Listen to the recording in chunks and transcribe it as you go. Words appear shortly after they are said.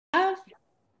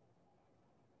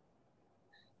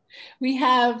We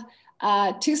have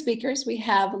two speakers. We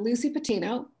have Lucy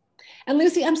Patino. And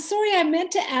Lucy, I'm sorry, I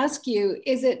meant to ask you,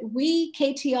 is it We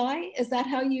KTI? Is that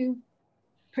how you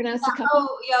pronounce the company?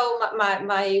 Oh,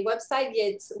 my website,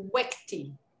 it's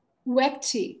Wekti.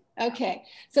 Wekti. Okay.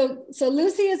 So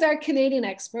Lucy is our Canadian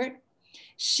expert.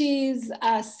 She's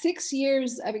 6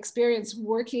 years of experience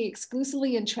working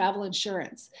exclusively in travel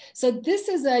insurance. So this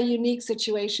is a unique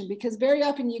situation because very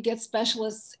often you get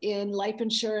specialists in life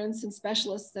insurance and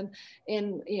specialists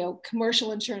in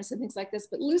commercial insurance and things like this.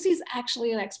 But Lucy's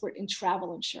actually an expert in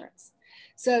travel insurance.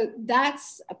 So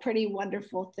that's a pretty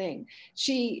wonderful thing.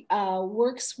 She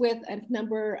works with a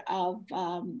number of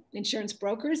insurance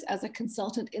brokers as a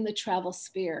consultant in the travel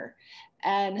sphere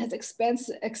and has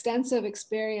extensive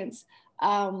experience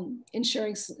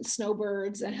insuring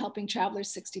snowbirds and helping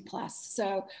travelers 60 plus.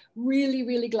 So really,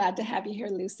 really glad to have you here,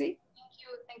 Lucy. Thank you.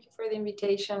 Thank you for the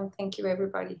invitation. Thank you,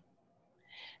 everybody.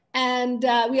 And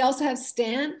we also have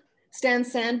Stan. Stan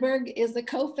Sandberg is the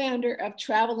co-founder of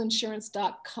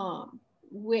travelinsurance.com,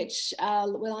 which we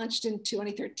launched in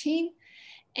 2013.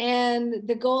 And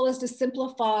the goal is to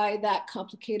simplify that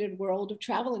complicated world of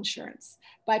travel insurance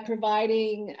by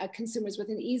providing consumers with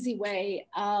an easy way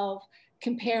of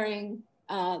comparing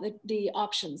the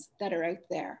options that are out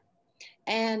there.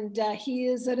 And he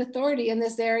is an authority in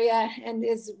this area and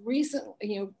is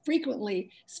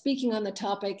frequently speaking on the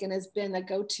topic and has been a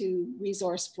go-to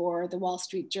resource for the Wall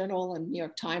Street Journal and New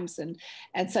York Times and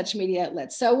such media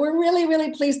outlets. So we're really,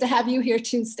 really pleased to have you here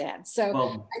too, Stan.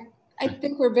 So I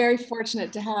think we're very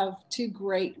fortunate to have two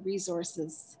great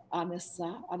resources on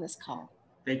this call.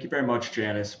 Thank you very much,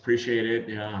 Janice. Appreciate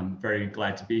it. I'm very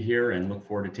glad to be here and look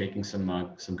forward to taking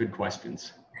some good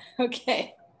questions.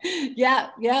 Okay. Yeah.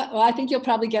 Well, I think you'll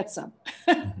probably get some.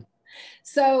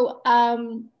 So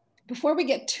before we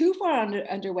get too far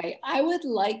underway, I would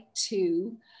like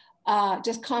to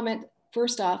just comment.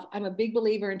 First off, I'm a big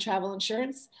believer in travel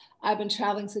insurance. I've been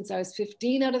traveling since I was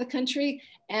 15 out of the country,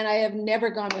 and I have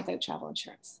never gone without travel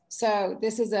insurance. So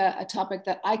this is a topic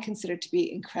that I consider to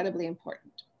be incredibly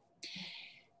important.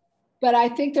 But I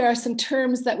think there are some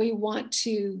terms that we want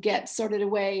to get sorted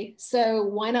away. So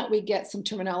why not we get some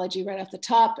terminology right off the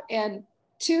top? And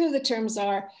two of the terms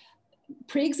are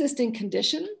pre-existing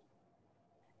condition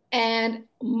and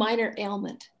minor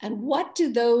ailment. And what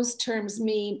do those terms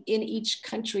mean in each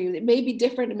country? It may be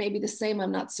different, it may be the same,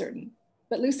 I'm not certain.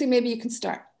 But Lucy, maybe you can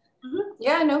start.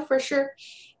 Yeah, no, for sure.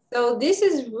 So this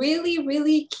is really,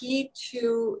 really key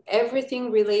to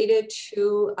everything related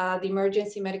to the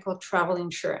emergency medical travel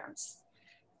insurance.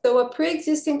 So a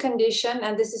pre-existing condition,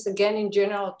 and this is again in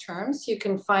general terms, you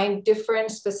can find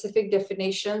different specific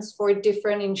definitions for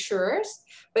different insurers,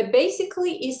 but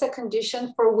basically is a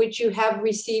condition for which you have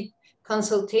received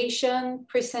consultation,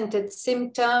 presented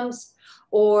symptoms,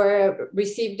 or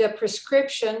received a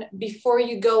prescription before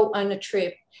you go on a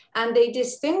trip. And they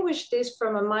distinguish this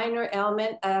from a minor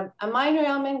ailment. A minor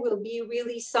ailment will be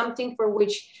really something for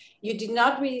which you did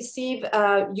not receive,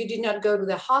 you did not go to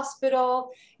the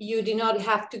hospital, you did not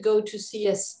have to go to see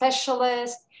a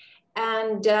specialist,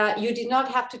 and you did not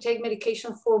have to take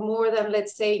medication for more than,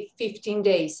 let's say, 15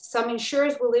 days. Some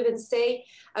insurers will even say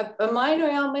a minor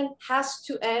ailment has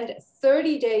to end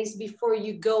 30 days before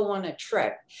you go on a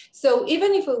trip. So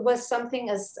even if it was something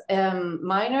as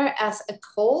minor as a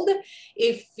cold,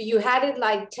 if you had it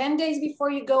like 10 days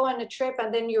before you go on a trip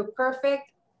and then you're perfect,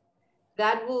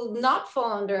 that will not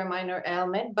fall under a minor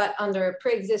ailment, but under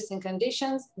pre-existing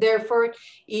conditions. Therefore,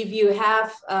 if you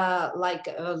have like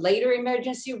a later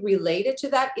emergency related to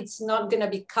that, it's not gonna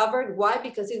be covered. Why?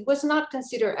 Because it was not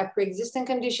considered a pre-existing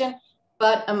condition,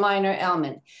 but a minor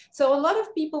ailment. So a lot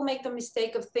of people make the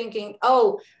mistake of thinking,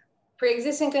 oh,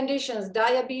 pre-existing conditions,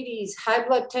 diabetes, high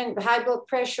blood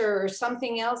pressure, or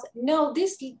something else. No,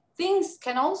 these things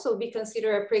can also be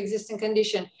considered a pre-existing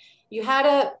condition. You had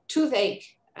a toothache,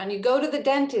 and you go to the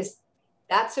dentist,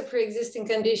 that's a pre-existing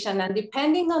condition. And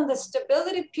depending on the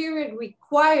stability period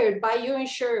required by your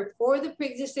insurer for the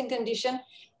pre-existing condition,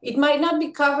 it might not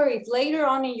be covered if later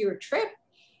on in your trip,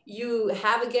 you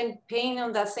have again pain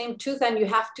on that same tooth and you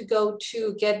have to go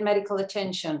to get medical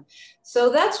attention. So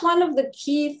that's one of the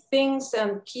key things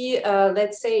and key,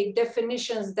 let's say,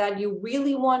 definitions that you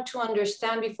really want to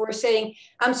understand before saying,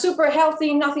 I'm super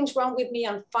healthy, nothing's wrong with me,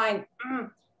 I'm fine.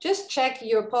 Just check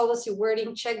your policy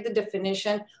wording, check the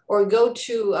definition, or go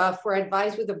to for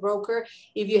advice with a broker.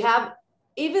 If you have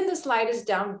even the slightest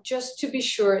doubt, just to be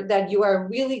sure that you are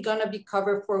really gonna be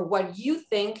covered for what you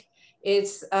think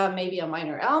is maybe a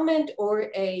minor ailment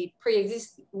or a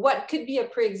what could be a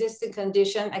pre-existing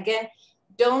condition. Again,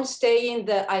 don't stay in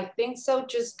the I think so,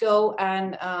 just go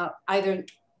and either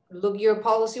look your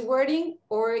policy wording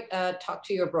or talk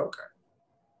to your broker.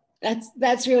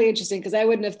 That's really interesting, because I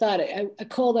wouldn't have thought it. A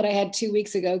cold that I had 2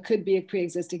 weeks ago could be a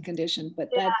pre-existing condition, but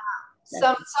yeah.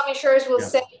 Some insurers will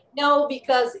say no,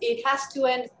 because it has to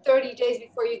end 30 days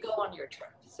before you go on your trip.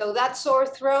 So that sore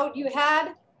throat you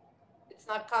had, it's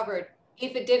not covered.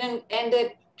 If it didn't end,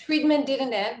 treatment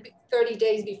didn't end 30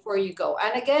 days before you go.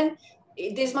 And again,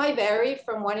 this might vary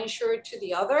from one insurer to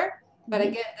the other. But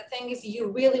again, the thing is,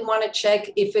 you really want to check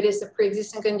if it is a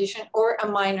pre-existing condition or a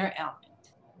minor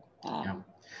ailment.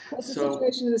 What's the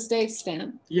situation in the States,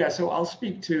 Stan? Yeah, so I'll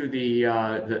speak to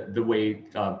the way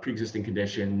pre-existing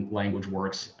condition language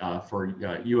works for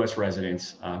U.S.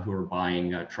 residents who are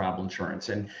buying travel insurance,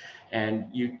 and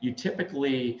you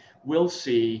typically will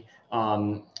see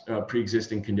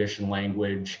pre-existing condition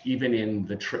language even in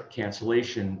the trip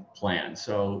cancellation plan.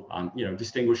 So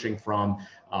distinguishing from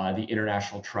the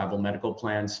international travel medical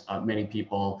plans, many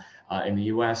people in the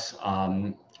U.S.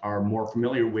 Are more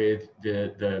familiar with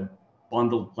the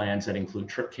bundled plans that include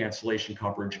trip cancellation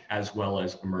coverage as well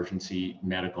as emergency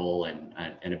medical and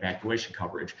evacuation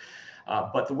coverage.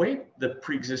 But the way the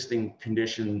pre-existing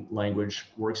condition language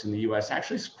works in the US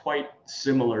actually is quite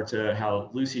similar to how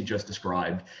Lucy just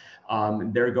described.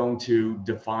 They're going to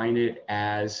define it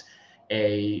as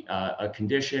a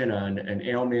condition, an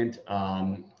ailment,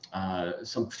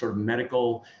 some sort of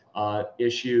medical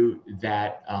issue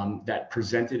that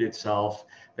presented itself,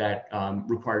 that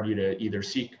required you to either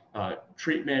seek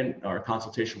treatment or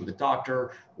consultation with a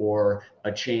doctor or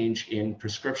a change in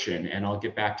prescription. And I'll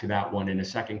get back to that one in a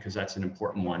second, because that's an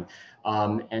important one.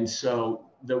 And so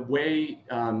the way,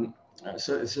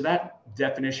 so that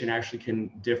definition actually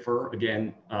can differ,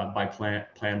 again, by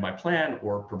plan by plan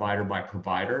or provider by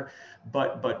provider,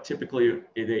 but typically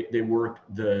they work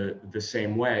the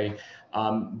same way.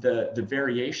 The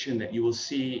variation that you will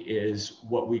see is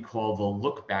what we call the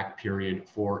look back period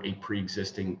for a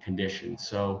pre-existing condition.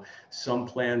 So some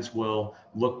plans will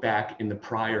look back in the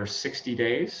prior 60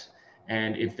 days.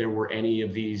 And if there were any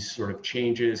of these sort of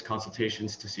changes,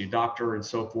 consultations to see a doctor and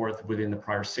so forth within the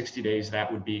prior 60 days, that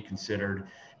would be considered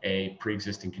a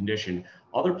pre-existing condition.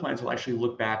 Other plans will actually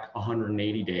look back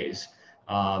 180 days.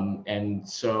 And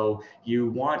so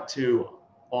you want to,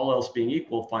 all else being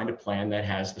equal, find a plan that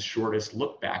has the shortest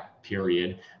look back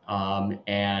period,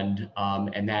 and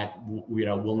that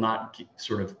will not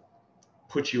sort of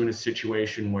put you in a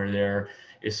situation where there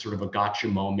is sort of a gotcha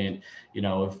moment.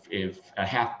 If a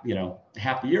half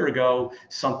a year ago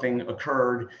something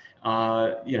occurred,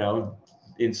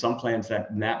 in some plans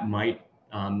that might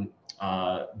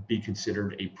be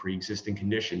considered a pre-existing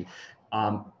condition.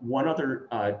 One other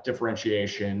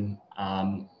differentiation,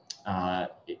 and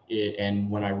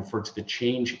when I refer to the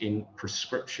change in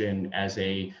prescription as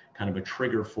a kind of a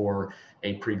trigger for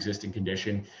a pre-existing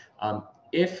condition,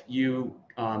 if you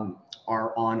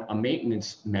are on a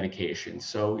maintenance medication,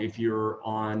 so if you're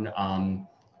on,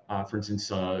 for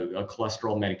instance, a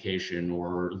cholesterol medication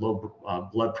or low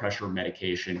blood pressure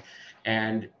medication,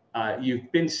 and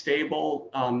you've been stable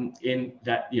in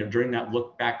that, during that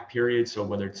look back period, so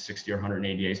whether it's 60 or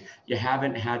 180 days, you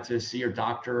haven't had to see your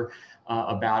doctor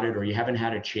about it, or you haven't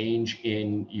had a change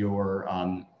in your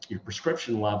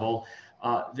prescription level,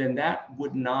 then that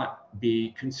would not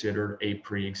be considered a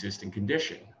pre-existing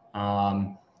condition.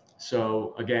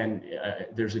 So again,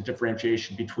 there's a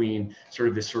differentiation between sort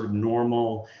of this sort of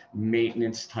normal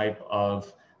maintenance type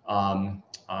of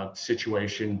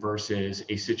situation versus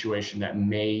a situation that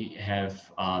may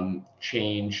have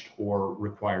changed or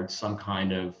required some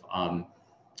kind of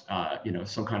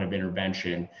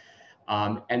intervention.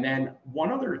 And then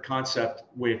one other concept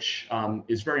which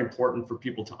is very important for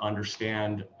people to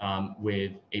understand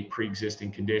with a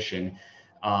pre-existing condition.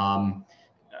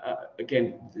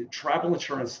 Again, travel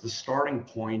insurance, the starting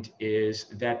point is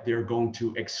that they're going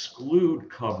to exclude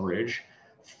coverage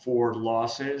for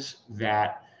losses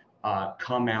that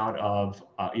come out of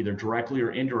either directly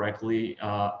or indirectly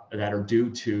that are due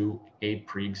to a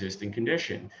pre-existing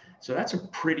condition. So that's a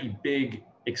pretty big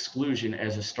exclusion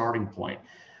as a starting point.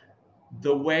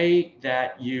 The way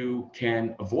that you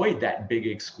can avoid that big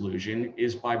exclusion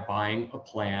is by buying a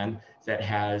plan that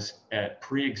has a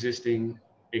pre-existing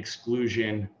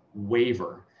exclusion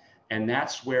waiver. And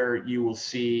that's where you will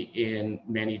see in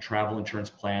many travel insurance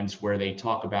plans where they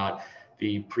talk about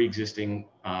the pre-existing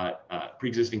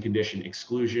condition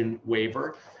exclusion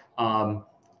waiver.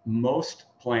 Most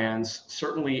plans,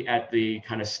 certainly at the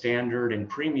kind of standard and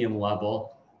premium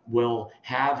level, will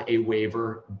have a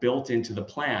waiver built into the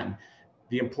plan.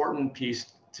 The important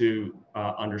piece to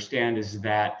understand is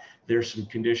that there's some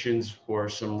conditions or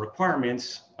some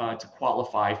requirements to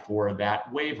qualify for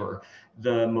that waiver.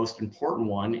 the most important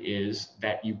one is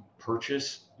that you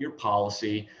purchase your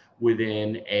policy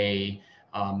within a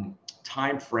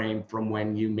time frame from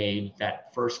when you made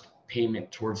that first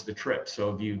payment towards the trip.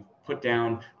 So if you put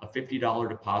down a $50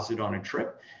 deposit on a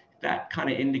trip, that kind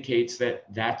of indicates that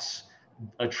that's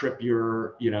a trip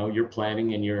you're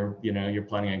planning and you're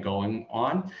planning on going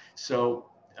on. So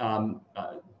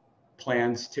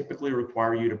plans typically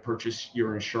require you to purchase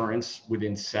your insurance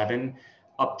within 7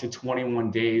 up to 21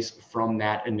 days from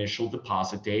that initial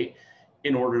deposit date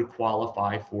in order to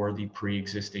qualify for the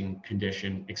pre-existing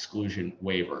condition exclusion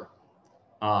waiver.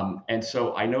 And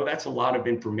so I know that's a lot of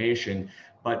information,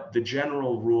 but the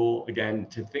general rule, again,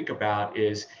 to think about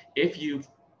is if you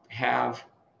have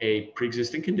a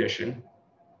pre-existing condition,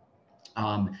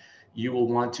 you will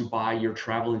want to buy your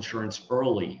travel insurance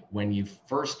early. When you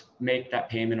first make that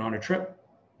payment on a trip,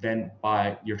 then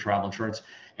buy your travel insurance.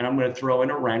 And I'm going to throw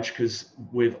in a wrench because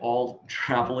with all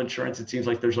travel insurance, it seems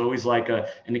like there's always like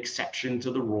an exception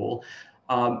to the rule.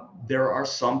 There are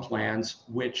some plans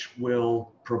which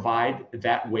will provide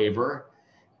that waiver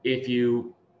if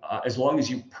you, as long as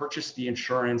you purchase the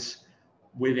insurance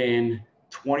within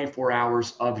 24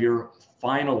 hours of your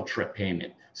final trip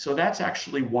payment. So that's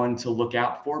actually one to look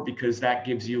out for because that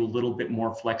gives you a little bit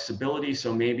more flexibility.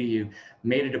 So maybe you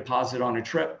made a deposit on a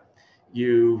trip,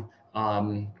 you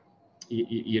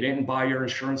didn't buy your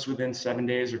insurance within 7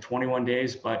 days or 21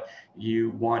 days, but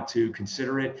you want to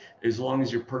consider it. As long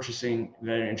as you're purchasing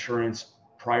that insurance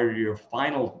prior to your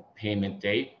final payment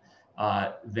date,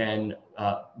 then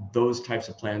those types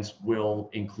of plans will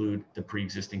include the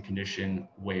pre-existing condition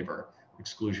waiver,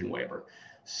 exclusion waiver.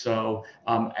 So,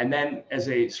 and then as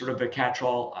a sort of a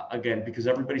catch-all, again, because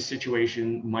everybody's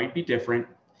situation might be different,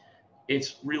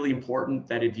 it's really important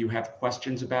that if you have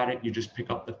questions about it, you just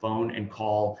pick up the phone and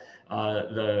call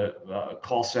the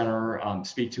call center,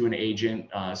 speak to an agent,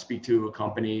 speak to a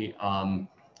company,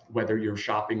 whether you're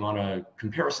shopping on a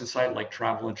comparison site like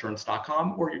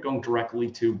travelinsurance.com or you're going directly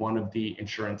to one of the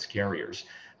insurance carriers.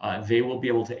 They will be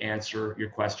able to answer your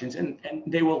questions and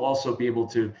they will also be able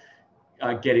to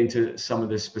get into some of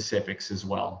the specifics as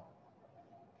well.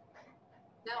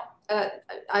 Now,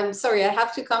 I'm sorry, I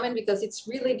have to comment because it's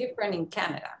really different in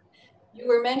Canada. You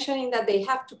were mentioning that they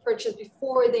have to purchase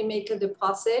before they make a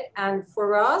deposit, and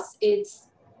for us, it's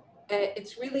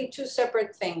really two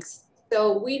separate things.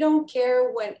 So we don't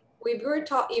care when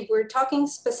if we're talking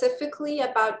specifically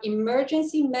about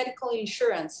emergency medical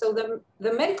insurance. So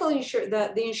the medical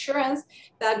the insurance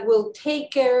that will take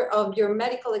care of your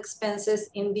medical expenses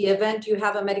in the event you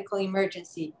have a medical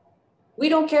emergency. We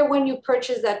don't care when you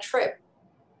purchase that trip.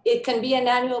 It can be an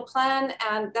annual plan,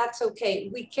 and that's okay.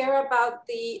 We care about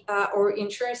the or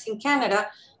insurance in Canada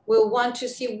will want to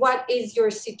see what is your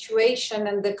situation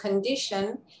and the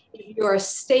condition. If you're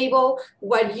stable,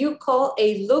 what you call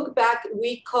a look back,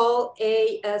 we call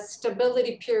a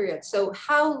stability period. So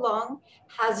how long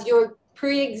has your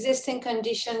pre-existing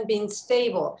condition been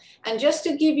stable? And just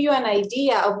to give you an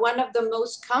idea of one of the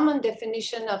most common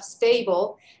definition of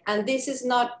stable, and this is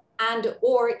not and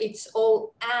or, it's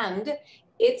all and,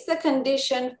 it's the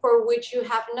condition for which you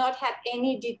have not had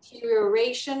any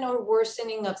deterioration or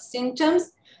worsening of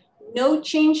symptoms, no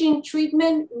change in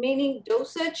treatment, meaning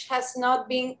dosage has not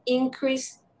been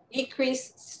increased,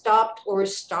 decreased, stopped, or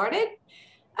started.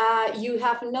 You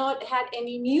have not had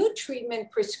any new treatment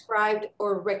prescribed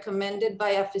or recommended by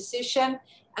a physician,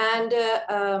 and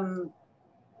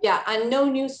and no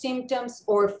new symptoms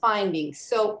or findings.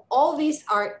 So all these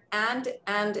are and.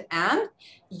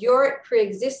 Your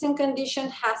pre-existing condition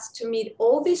has to meet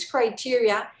all these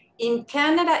criteria. In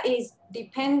Canada is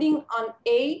depending on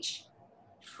age,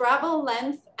 travel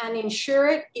length, and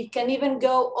insured. It can even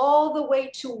go all the way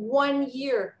to 1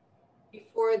 year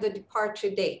before the departure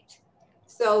date.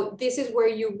 So this is where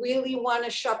you really want to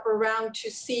shop around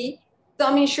to see.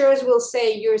 Some insurers will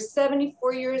say you're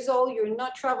 74 years old, you're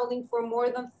not traveling for more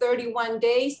than 31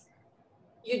 days.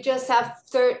 You just have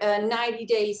 90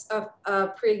 days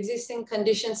of pre-existing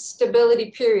condition stability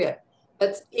period.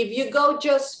 But if you go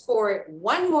just for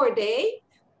 1 more day,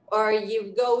 or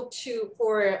you go to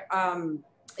for,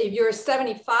 if you're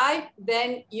 75,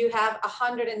 then you have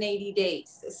 180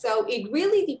 days. So it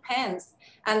really depends.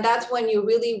 And that's when you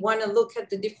really want to look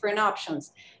at the different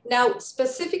options. Now,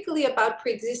 specifically about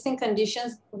pre-existing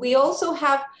conditions, we also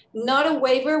have not a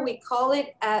waiver, we call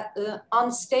it an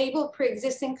unstable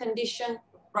pre-existing condition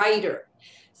rider.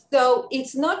 So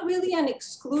it's not really an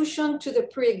exclusion to the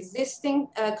pre-existing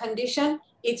condition.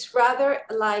 It's rather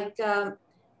like,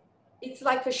 it's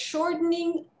like a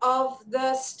shortening of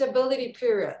the stability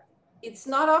period. It's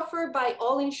not offered by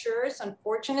all insurers,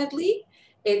 unfortunately.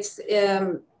 It's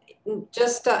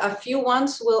just a few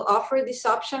ones will offer this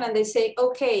option, and they say,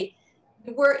 okay,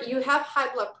 you have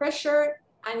high blood pressure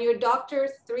and your doctor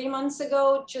 3 months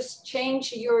ago just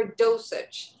changed your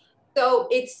dosage. So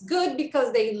it's good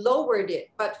because they lowered it,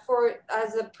 but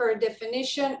per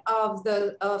definition of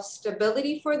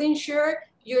stability for the insurer,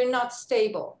 you're not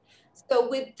stable. So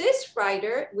with this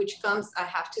rider, which comes, I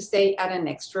have to say, at an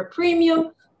extra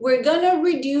premium, we're gonna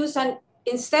reduce, and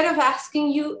instead of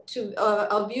asking you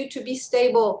of you to be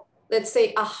stable, let's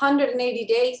say 180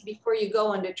 days before you go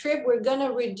on the trip, we're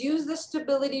gonna reduce the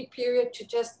stability period to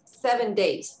just 7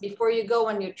 days before you go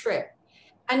on your trip.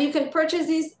 And you can purchase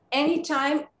these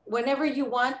anytime, whenever you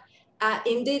want.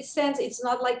 In this sense, it's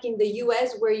not like in the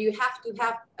US where you have to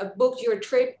have booked your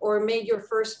trip or made your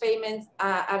first payment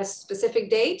at a specific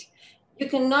date. You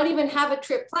cannot even have a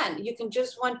trip planned. You can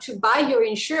just want to buy your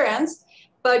insurance,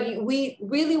 but we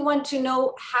really want to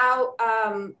know how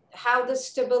the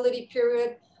stability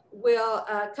period will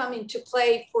come into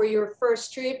play for your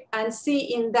first trip, and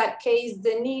see in that case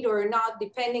the need or not,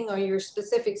 depending on your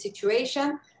specific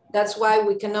situation. That's why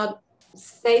we cannot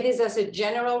say this as a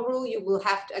general rule. You will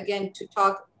have to, again, to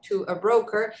talk to a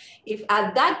broker if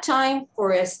at that time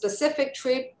for a specific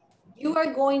trip you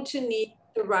are going to need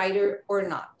the rider or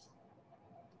not.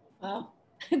 Wow.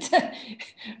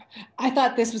 I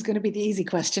thought this was going to be the easy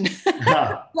question.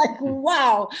 Like,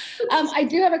 wow. I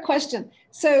do have a question.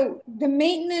 So the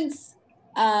maintenance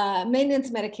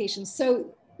medications.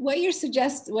 So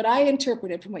what I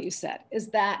interpreted from what you said is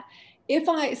that if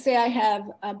I say I have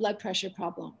a blood pressure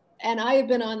problem and I have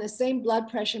been on the same blood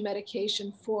pressure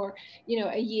medication for,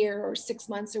 a year or 6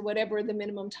 months or whatever the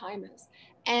minimum time is,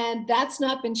 and that's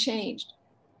not been changed,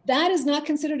 that is not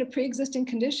considered a pre-existing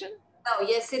condition? Oh,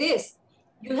 yes, it is.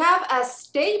 You have a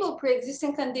stable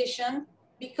pre-existing condition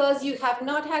because you have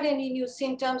not had any new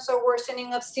symptoms or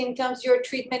worsening of symptoms. Your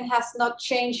treatment has not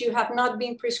changed. You have not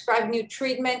been prescribed new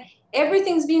treatment.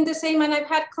 Everything's been the same. And I've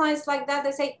had clients like that.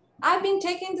 They say, I've been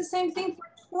taking the same thing for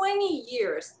 20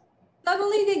 years.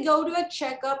 Suddenly they go to a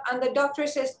checkup and the doctor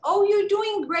says, oh, you're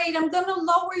doing great. I'm going to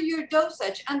lower your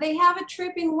dosage. And they have a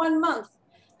trip in 1 month.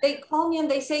 They call me and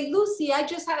they say, Lucy,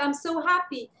 I'm so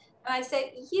happy. And I said,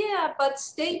 yeah, but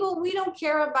stable, we don't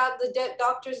care about the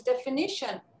doctor's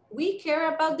definition. We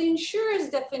care about the insurer's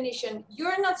definition.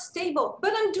 You're not stable,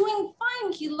 but I'm doing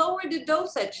fine. He lowered the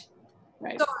dosage.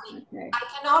 Right. Sorry, okay. I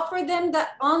can offer them the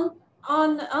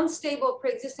unstable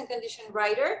pre-existing condition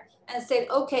rider and said,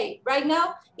 okay, right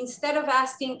now, instead of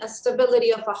asking a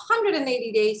stability of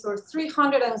 180 days or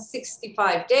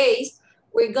 365 days,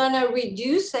 we're gonna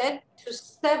reduce it to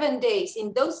 7 days.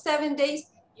 In those 7 days,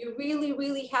 you really,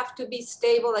 really have to be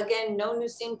stable. Again, no new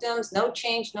symptoms, no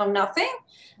change, no nothing,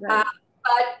 Right.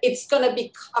 but it's gonna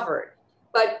be covered.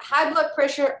 But high blood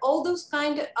pressure, all those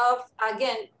kind of,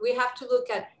 again, we have to look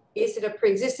at, is it a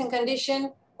pre-existing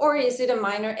condition or is it a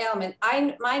minor ailment?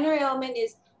 Minor ailment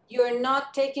is you're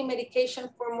not taking medication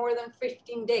for more than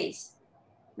 15 days.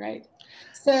 Right.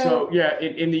 So yeah,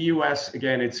 in the U.S.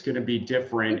 again, it's going to be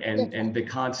different, and the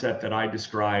concept that I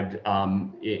described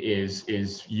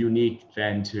is unique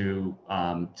then to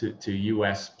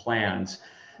U.S. plans.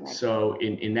 Right. So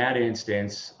in that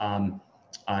instance,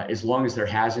 as long as there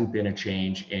hasn't been a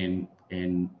change in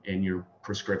your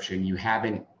prescription, you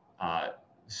haven't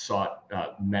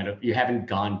you haven't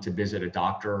gone to visit a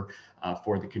doctor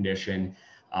for the condition.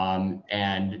 So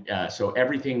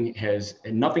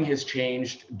nothing has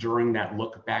changed during that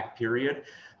look back period,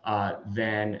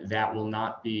 then that will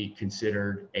not be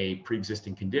considered a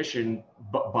pre-existing condition,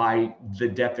 but by the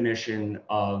definition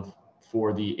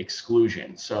for the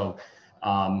exclusion. So,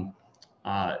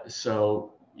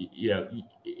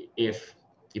 if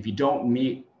you don't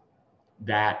meet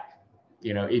that,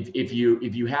 if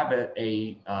you have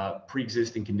a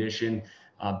pre-existing condition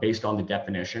based on the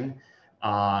definition,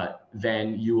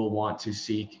 then you will want to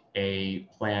seek a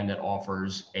plan that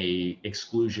offers a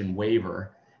exclusion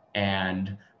waiver.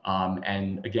 And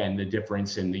again, the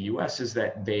difference in the U.S. is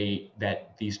that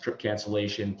these trip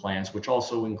cancellation plans, which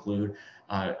also include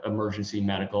emergency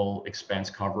medical expense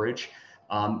coverage,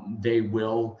 they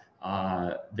will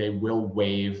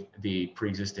waive the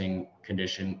pre-existing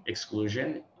condition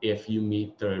exclusion if you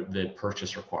meet the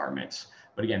purchase requirements.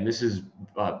 But again, this is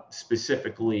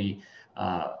specifically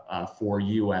for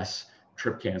U.S.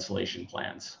 trip cancellation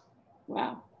plans.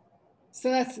 Wow. So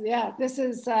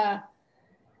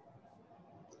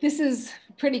this is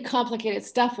pretty complicated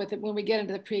stuff with it when we get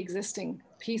into the pre-existing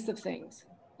piece of things.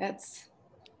 That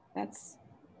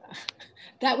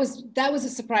was a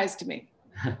surprise to me.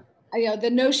 The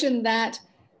notion that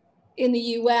in the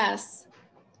U.S.,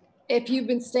 if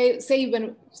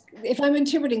I'm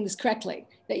interpreting this correctly,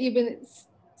 that you've been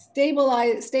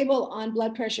stable on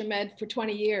blood pressure med for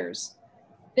 20 years,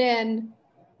 then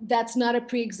that's not a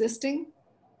pre-existing?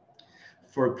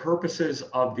 For purposes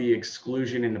of the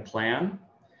exclusion in the plan,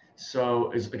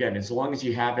 so again, as long as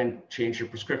you haven't changed your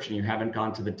prescription, you haven't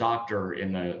gone to the doctor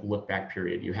in the look back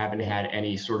period, you haven't had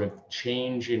any sort of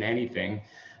change in anything,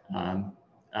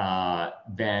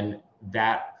 then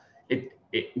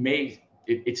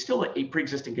it's still a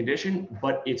pre-existing condition,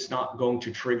 but it's not going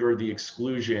to trigger the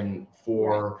exclusion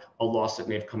for a loss that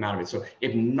may have come out of it. So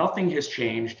if nothing has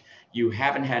changed, you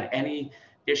haven't had any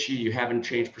issue, you haven't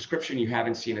changed prescription, you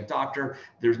haven't seen a doctor,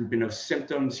 there's been no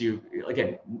symptoms,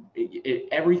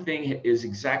 everything is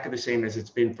exactly the same as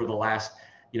it's been for the last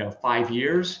 5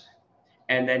 years,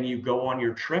 and then you go on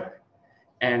your trip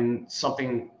and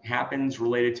something happens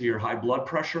related to your high blood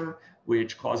pressure,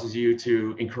 which causes you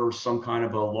to incur some kind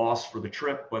of a loss for the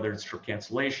trip, whether it's trip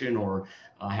cancellation or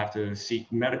have to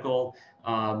seek medical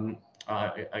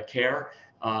care.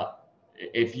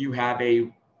 If you have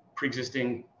a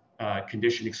pre-existing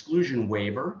condition exclusion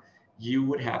waiver, you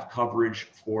would have coverage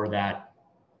for that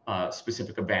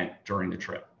specific event during the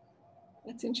trip.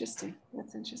 That's interesting.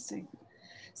 That's interesting.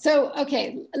 So,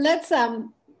 okay, let's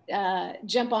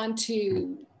jump on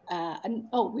to,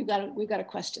 we've got a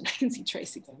question. I can see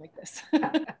Tracy going like this.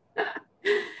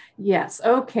 Yes.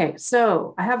 Okay.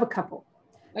 So I have a couple.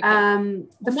 Okay.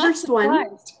 The first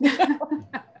one.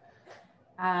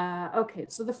 Okay.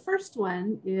 So the first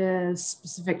one is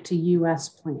specific to U.S.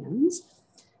 plans.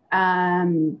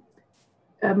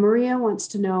 Maria wants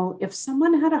to know if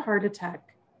someone had a heart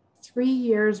attack 3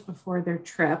 years before their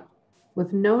trip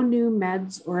with no new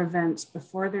meds or events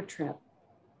before their trip,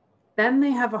 then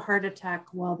they have a heart attack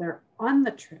while they're on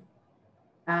the trip.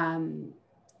 On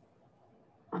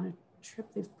a trip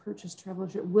they've purchased travel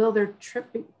insurance. Will their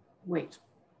trip be, wait,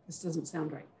 this doesn't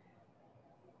sound right.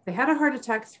 They had a heart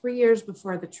attack 3 years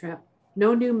before the trip,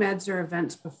 no new meds or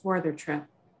events before their trip.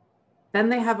 Then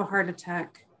they have a heart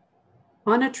attack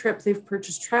on a trip they've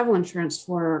purchased travel insurance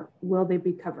for. Will they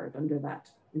be covered under that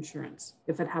insurance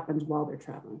if it happens while they're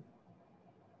traveling?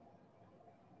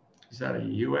 Is that a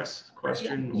U.S.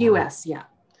 question? U.S., yeah.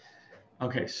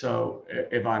 Okay, so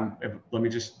let me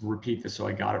just repeat this so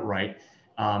I got it right.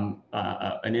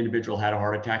 An individual had a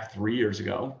heart attack 3 years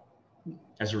ago.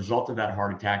 As a result of that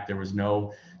heart attack, there was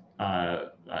no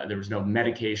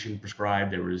medication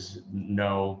prescribed. There was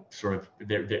no sort of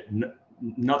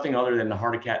nothing other than the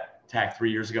heart attack 3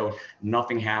 years ago.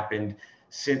 Nothing happened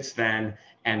since then,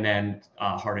 and then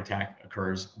a heart attack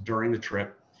occurs during the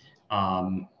trip.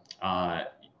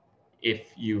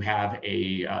 If you have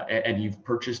and you've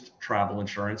purchased travel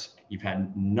insurance, you've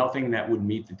had nothing that would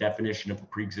meet the definition of a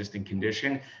pre-existing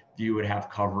condition, you would have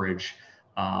coverage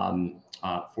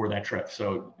for that trip.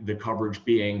 So the coverage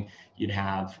being, you'd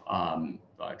have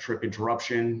trip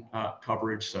interruption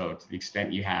coverage. So to the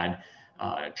extent you had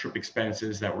trip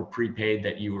expenses that were prepaid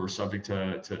that you were subject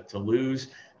to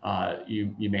lose,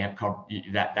 you may have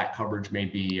that coverage may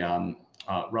be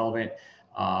relevant.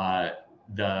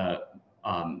 The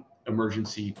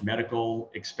emergency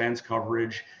medical expense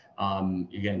coverage,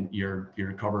 again,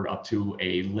 you're covered up to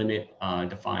a limit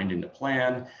defined in the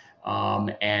plan,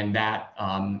 and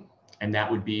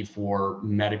that would be for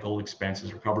medical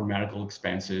expenses or covered medical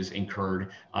expenses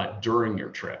incurred during your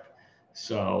trip.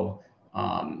 So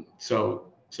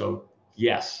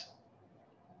yes.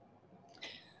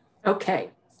 Okay.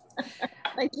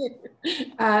 Thank you.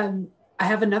 I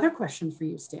have another question for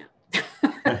you, Stan.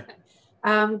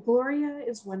 Gloria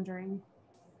is wondering,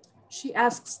 she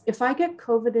asks, if I get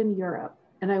COVID in Europe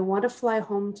and I want to fly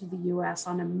home to the US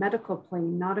on a medical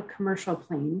plane, not a commercial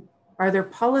plane, are there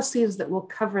policies that will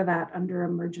cover that under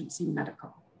emergency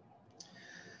medical?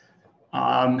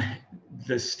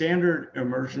 The standard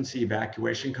emergency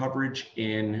evacuation coverage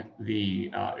in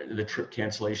the trip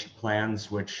cancellation plans,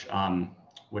 which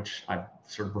I've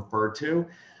sort of referred to,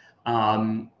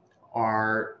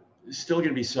 are still going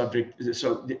to be subject.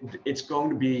 So it's going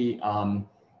to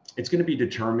be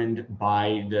determined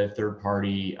by the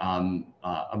third-party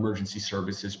emergency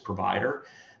services provider.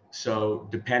 So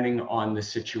depending on the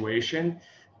situation,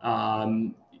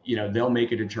 they'll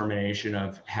make a determination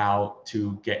of how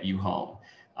to get you home.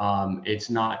 It's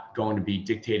not going to be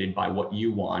dictated by what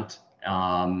you want.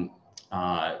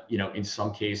 In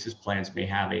some cases, plans may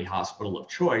have a hospital of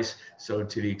choice. So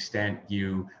to the extent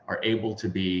you are able to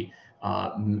be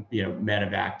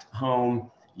medevaced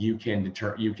home, you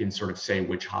can sort of say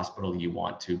which hospital you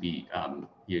want to be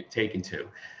taken to.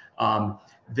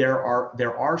 There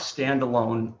are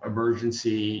standalone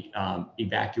emergency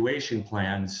evacuation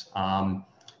plans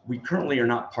We currently are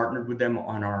not partnered with them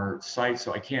on our site,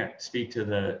 so I can't speak to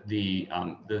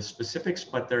the specifics,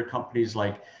 but there are companies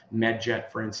like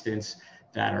MedJet, for instance,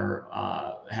 that are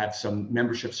have some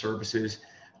membership services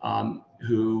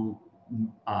who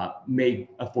may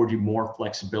afford you more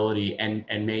flexibility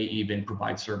and may even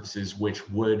provide services which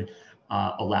would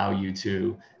allow you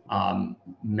to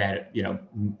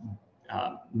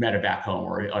medevac home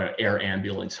or air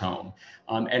ambulance home.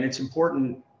 And it's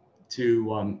important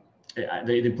to,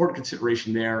 the important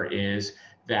consideration there is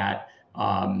that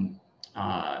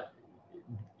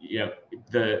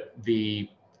the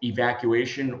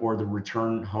evacuation or the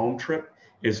return home trip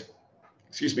is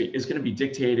going to be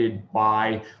dictated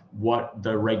by what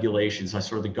the regulations,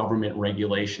 sort of the government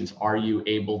regulations. Are you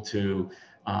able to,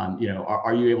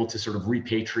 are you able to sort of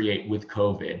repatriate with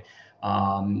COVID?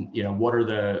 What are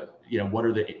the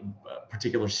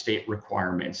particular state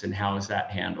requirements and how is that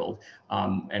handled?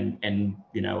 And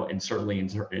certainly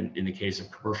in the case of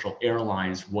commercial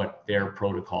airlines, what their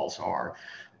protocols are.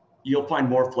 You'll find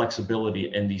more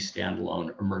flexibility in these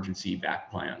standalone emergency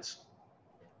evac plans.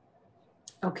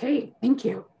 Okay, thank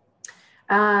you.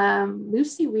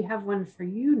 Lucy, we have one for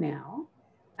you now.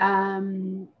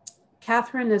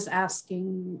 Catherine is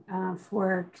asking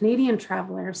for Canadian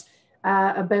travelers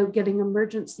about getting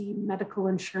emergency medical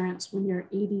insurance when you're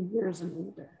 80 years and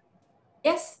older.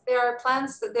 Yes, there are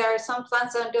some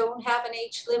plans that don't have an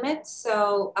age limit.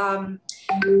 So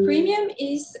premium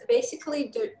is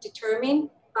basically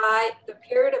determined by the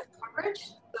period of coverage,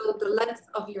 so the length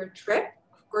of your trip.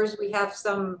 Of course, we have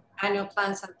some annual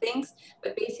plans and things,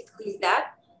 but basically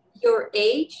that, your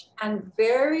age, and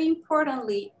very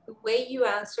importantly, the way you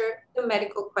answer the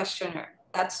medical questionnaire.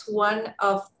 That's one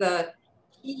of the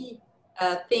key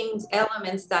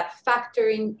elements that factor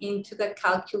into the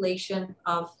calculation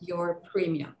of your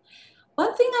premium.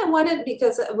 One thing I wanted,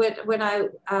 because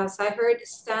as I heard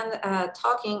Stan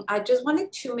talking, I just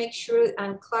wanted to make sure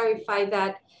and clarify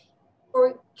that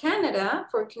for Canada,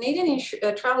 for Canadian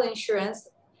travel insurance,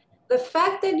 the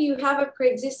fact that you have a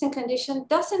pre-existing condition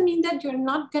doesn't mean that you're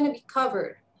not going to be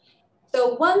covered.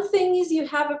 So one thing is you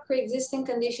have a pre-existing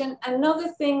condition. Another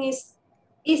thing is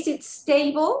it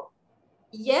stable?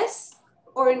 Yes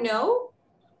or no,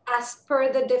 as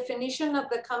per the definition of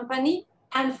the company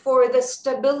and for the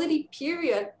stability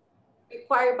period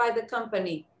required by the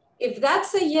company. If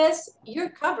that's a yes, you're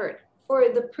covered for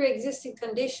the pre-existing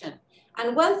condition.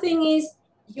 And one thing is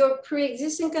your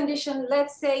pre-existing condition,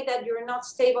 let's say that you're not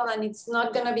stable and it's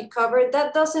not going to be covered.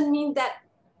 That doesn't mean that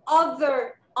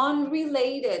other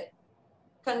unrelated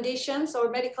conditions or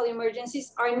medical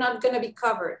emergencies are not going to be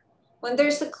covered. When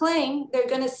there's a claim, they're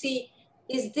going to see,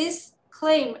 is this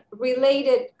claim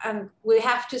related, and we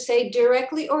have to say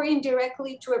directly or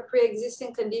indirectly, to a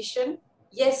pre-existing condition?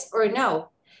 Yes or no.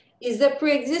 Is the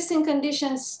pre-existing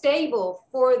condition stable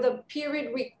for the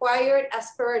period required as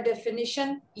per our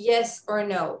definition? Yes or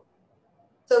no.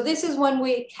 So this is when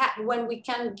we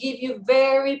can give you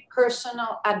very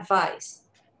personal advice.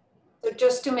 So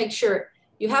just to make sure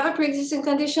you have a pre-existing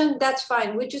condition, that's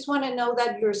fine. We just want to know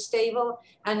that you're stable,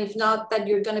 and if not, that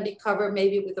you're going to be covered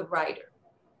maybe with a rider.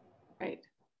 Right.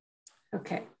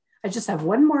 Okay. I just have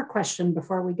one more question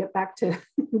before we get back to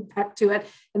it.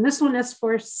 And this one is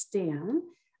for Stan.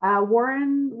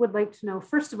 Warren would like to know,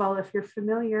 first of all, if you're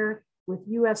familiar with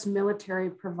U.S.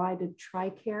 military provided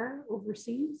TRICARE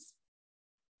overseas.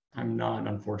 I'm not,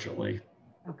 unfortunately.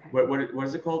 Okay. What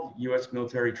is it called? U.S.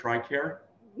 military TRICARE?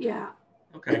 Yeah.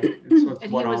 Okay. So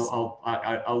it's one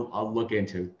I'll look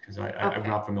into, because I'm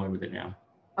not familiar with it now.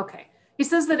 Okay. He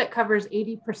says that it covers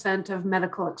 80% of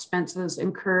medical expenses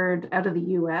incurred out of the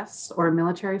U.S. or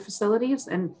military facilities.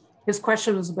 And his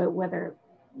question was about whether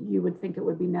you would think it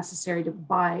would be necessary to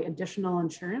buy additional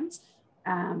insurance.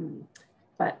 Yeah.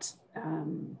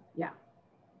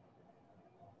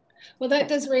 Well, that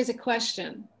does raise a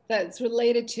question that's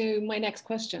related to my next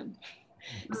question.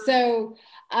 So,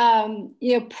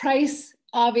 price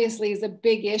obviously is a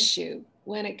big issue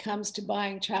when it comes to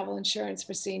buying travel insurance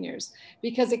for seniors,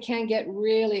 because it can get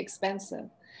really expensive.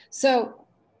 So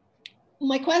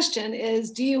my question is,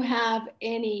 do you have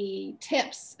any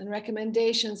tips and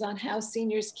recommendations on how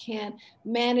seniors can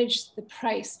manage the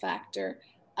price factor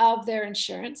of their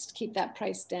insurance to keep that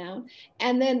price down?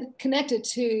 And then connected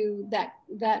to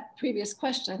that previous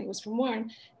question, I think it was from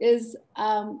Warren, is,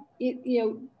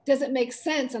 does it make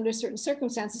sense under certain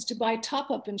circumstances to buy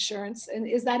top-up insurance? And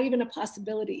is that even a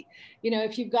possibility?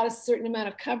 If you've got a certain amount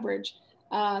of coverage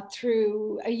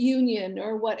through a union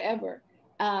or whatever,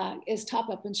 is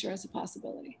top-up insurance a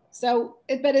possibility? So,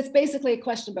 but it's basically a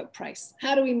question about price.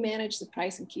 How do we manage the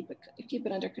price and keep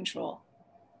it under control?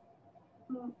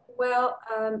 Well,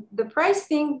 the price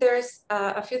thing, there's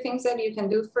a few things that you can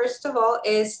do. First of all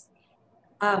is,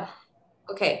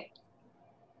 okay,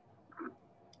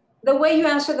 the way you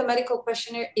answer the medical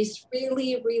questionnaire is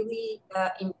really, really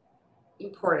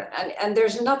important, and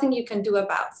there's nothing you can do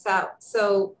about that.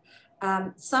 So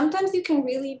sometimes you can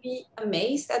really be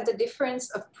amazed at the difference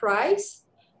of price,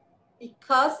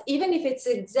 because even if it's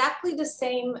exactly the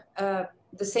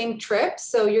same trip,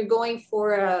 so you're going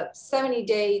for a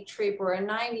 70-day trip or a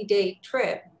 90-day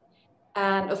trip,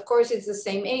 and of course it's the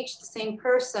same age, the same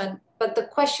person, but the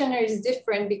questionnaire is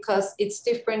different because it's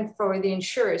different for the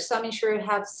insurer. Some insurers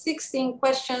have 16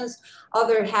 questions,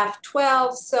 others have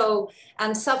 12, so,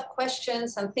 and sub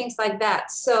questions and things like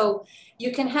that. So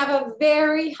you can have a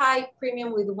very high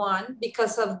premium with one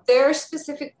because of their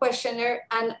specific questionnaire,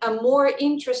 and a more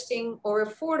interesting or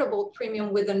affordable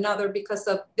premium with another because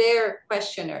of their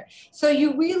questionnaire. So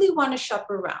you really want to shop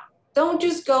around. Don't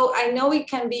just go, I know it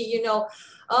can be, you know,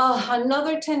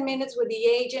 another 10 minutes with the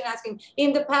agent asking,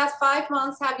 in the past 5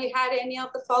 months, have you had any of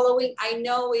the following? I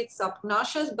know it's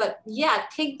obnoxious, but yeah,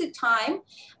 take the time.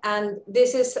 And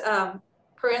this is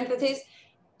parentheses,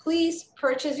 please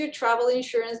purchase your travel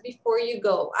insurance before you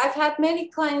go. I've had many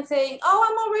clients saying, oh,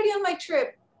 I'm already on my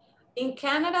trip. In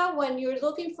Canada, when you're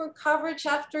looking for coverage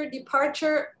after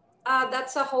departure,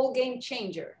 that's a whole game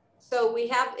changer. So we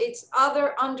have, it's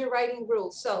other underwriting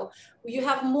rules. So you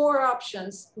have more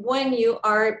options when you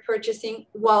are purchasing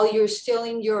while you're still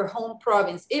in your home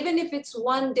province, even if it's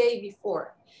one day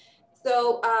before.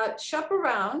 So shop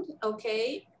around,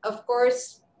 okay? Of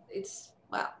course, it's,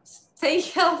 well, stay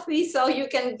healthy so you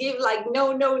can give like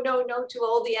no, no, no, no to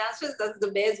all the answers. That's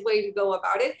the best way to go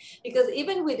about it. Because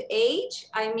even with age,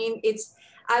 I mean, it's,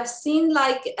 I've seen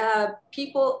like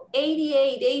people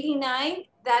 88, 89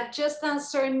 that just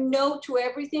answer no to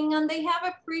everything, and they have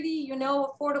a pretty, you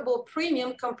know, affordable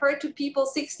premium compared to people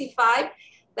 65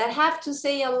 that have to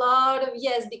say a lot of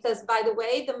yes, because by the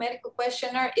way, the medical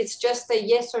questionnaire, it's just a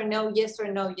yes or no, yes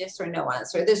or no, yes or no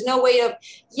answer. There's no way of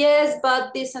yes,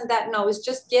 but this and that. No, it's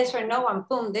just yes or no, and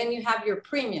boom, then you have your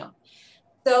premium.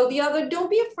 So the other, don't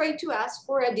be afraid to ask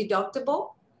for a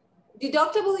deductible.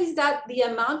 Deductible is that the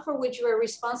amount for which you are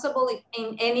responsible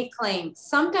in any claim.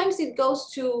 Sometimes it goes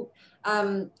to,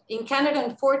 in Canada,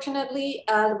 unfortunately,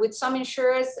 with some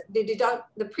insurers,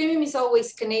 the premium is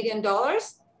always Canadian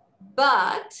dollars,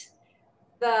 but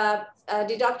the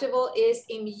deductible is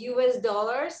in US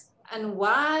dollars. And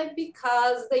why?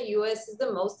 Because the US is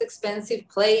the most expensive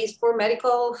place for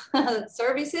medical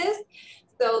services.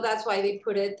 So that's why they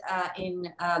put it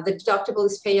the deductible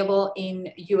is payable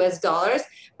in US dollars.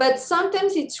 But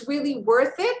sometimes it's really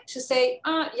worth it to say,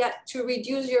 yeah, to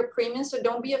reduce your premium. So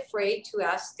don't be afraid to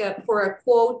ask for a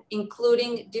quote,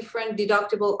 including different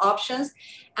deductible options.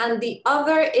 And the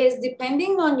other is,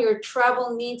 depending on your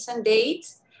travel needs and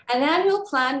dates, an annual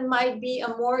plan might be a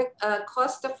more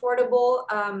cost affordable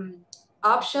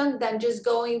option than just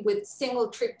going with single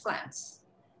trip plans.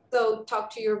 So talk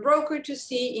to your broker to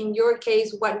see, in your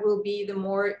case, what will be the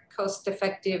more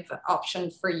cost-effective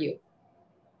option for you.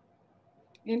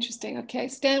 Interesting. Okay,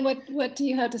 Stan, what do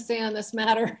you have to say on this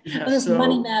matter? Yeah, on this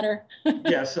money matter?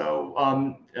 Yeah.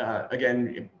 So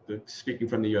again, speaking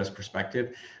from the U.S.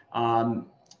 perspective,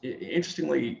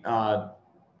 interestingly,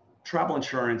 travel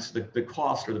insurance, the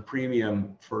cost or the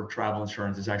premium for travel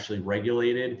insurance is actually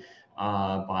regulated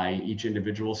by each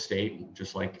individual state,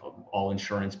 just like all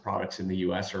insurance products in the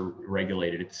US are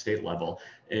regulated at the state level,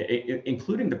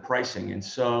 including the pricing. And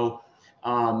so,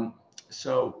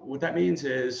 so what that means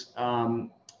is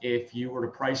if you were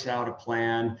to price out a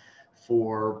plan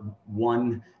for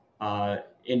one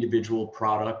individual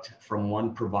product from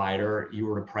one provider, you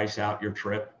were to price out your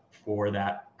trip for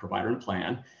that provider and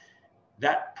plan,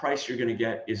 that price you're going to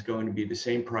get is going to be the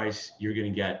same price you're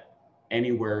going to get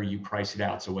anywhere you price it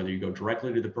out. So whether you go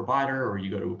directly to the provider, or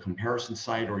you go to a comparison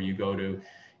site, or you go to,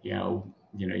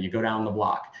 you go down the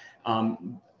block.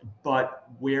 But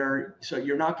so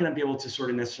you're not going to be able to sort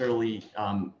of necessarily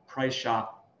price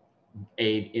shop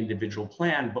a individual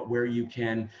plan, but where you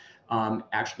can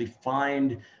actually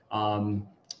find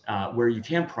where you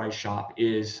can price shop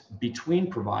is between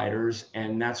providers,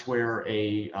 and that's where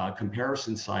a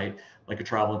comparison site like a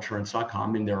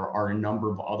travelinsurance.com, and there are a number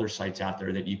of other sites out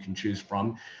there that you can choose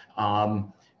from.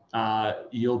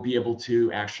 You'll be able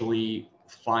to actually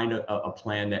find a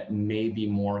plan that may be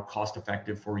more cost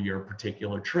effective for your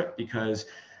particular trip, because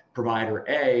provider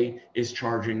A is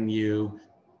charging you,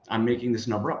 I'm making this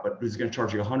number up, but is going to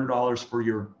charge you $100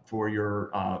 for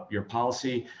your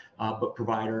policy, but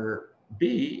provider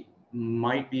B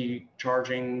might be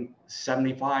charging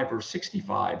 75 or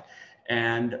 65.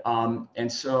 And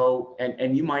so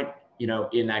you might you know,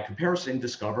 in that comparison,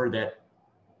 discover that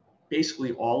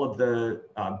basically all of the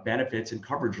benefits and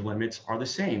coverage limits are the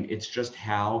same. It's just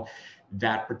how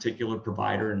that particular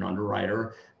provider and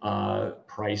underwriter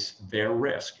price their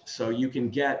risk. So you can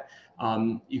get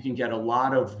a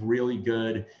lot of really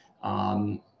good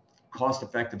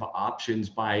cost-effective options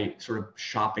by sort of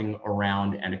shopping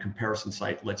around, and a comparison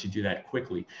site lets you do that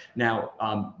quickly. Now,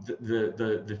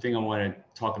 the thing I want to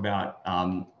talk about,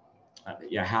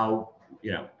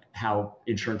 how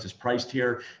insurance is priced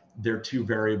here. There are two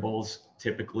variables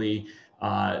typically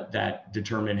that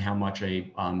determine how much a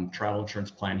travel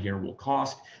insurance plan here will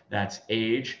cost. That's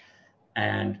age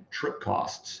and trip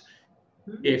costs.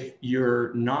 If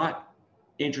you're not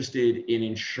interested in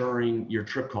insuring your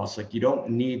trip costs, like you don't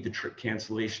need the trip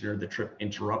cancellation or the trip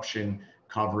interruption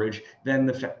coverage, then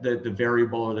the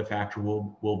variable or the factor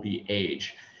will be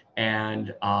age.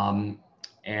 And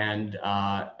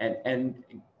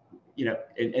you know,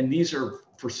 and these are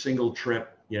for single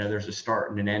trip. You know, there's a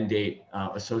start and an end date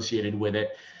associated with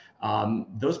it.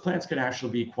 Those plans can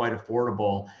actually be quite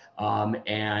affordable.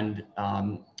 And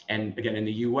again, in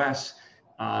the U.S.,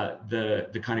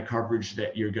 the kind of coverage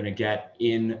that you're going to get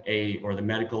or the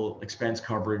medical expense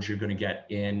coverage you're going to get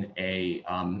in a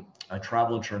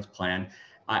travel insurance plan,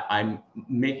 I'm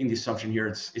making the assumption here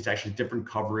it's actually different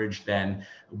coverage than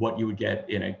what you would get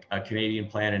in a Canadian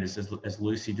plan. And as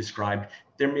Lucy described,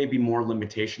 there may be more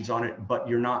limitations on it, but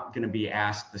you're not going to be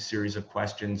asked the series of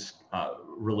questions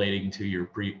relating to your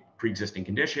pre-existing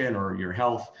condition or your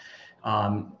health.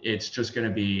 It's just going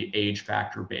to be age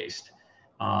factor based.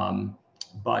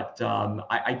 But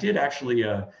I did actually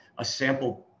a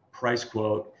sample price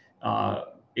quote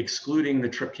excluding the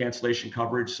trip cancellation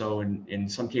coverage. So in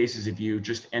some cases, if you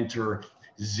just enter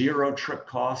 0 trip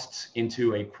costs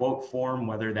into a quote form,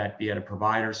 whether that be at a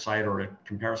provider site or a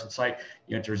comparison site,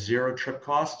 you enter 0 trip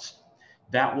costs,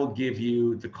 that will give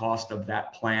you the cost of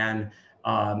that plan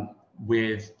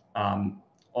with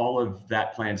all of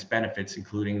that plan's benefits,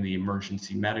 including the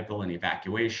emergency medical and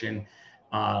evacuation,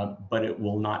 but it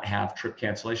will not have trip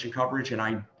cancellation coverage. And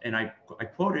I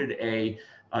quoted a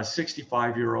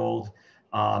 65-year-old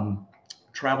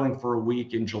traveling for a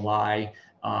week in July.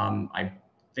 I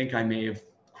think I may have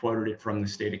quoted it from the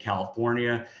state of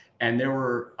California, and there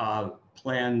were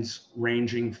plans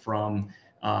ranging from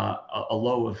a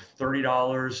low of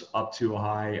 $30 up to a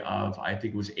high of, I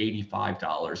think it was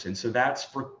 $85. And so that's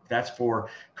for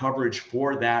coverage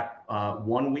for that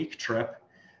 1 week trip.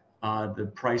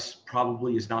 The price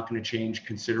probably is not going to change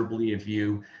considerably if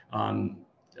you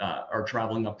are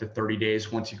traveling up to 30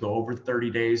 days. Once you go over 30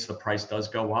 days, the price does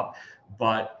go up,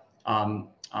 but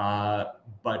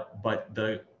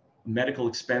the medical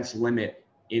expense limit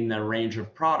in the range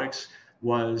of products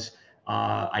was,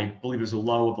 I believe it was a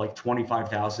low of like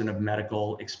 $25,000 of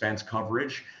medical expense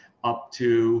coverage up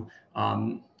to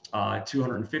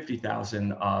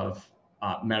 $250,000 of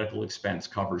medical expense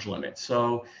coverage limit.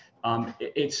 So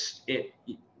it's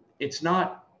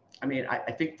not, I mean,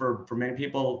 I think for many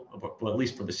people, well, at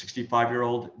least for the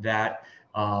 65-year-old, that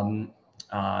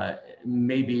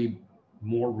may be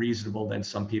more reasonable than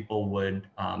some people would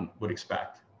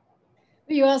expect.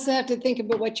 You also have to think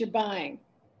about what you're buying,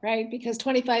 right? Because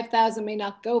 25,000 may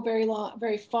not go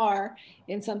very far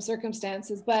in some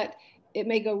circumstances, but it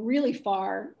may go really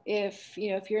far if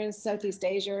you're in Southeast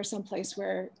Asia or someplace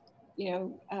where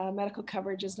medical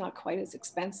coverage is not quite as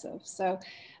expensive. So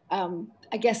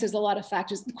I guess there's a lot of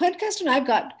factors. The question I've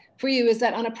got for you is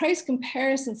that on a price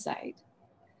comparison site,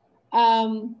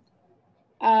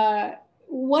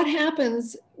 what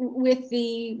happens with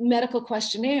the medical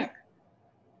questionnaire?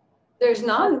 There's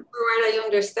none, from what I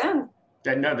understand.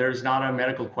 No, there's not a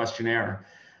medical questionnaire.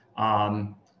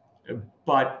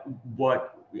 But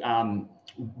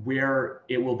where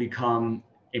it will become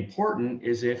important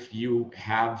is if you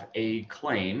have a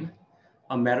claim,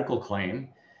 a medical claim,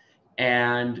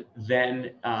 and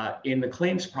then in the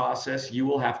claims process, you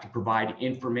will have to provide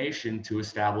information to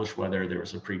establish whether there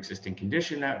was a pre-existing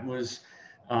condition that was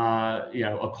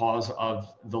a cause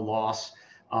of the loss.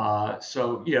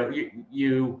 So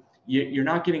you're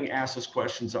not getting asked those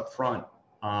questions up front,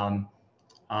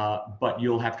 but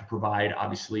you'll have to provide,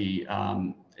 obviously,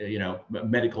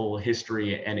 medical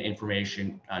history and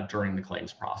information during the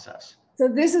claims process. So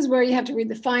this is where you have to read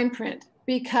the fine print,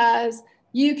 because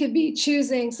you could be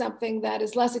choosing something that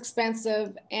is less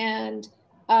expensive and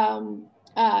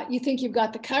you think you've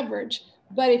got the coverage,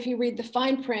 but if you read the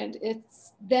fine print,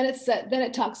 then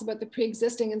it talks about the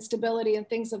pre-existing instability and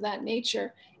things of that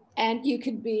nature, and you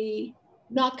could be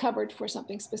not covered for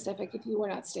something specific if you were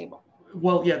not stable.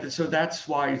 Well, yeah. So that's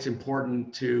why it's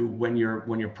important to, when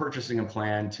you're purchasing a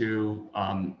plan, to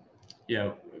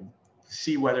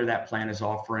see whether that plan is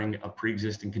offering a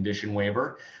pre-existing condition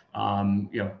waiver.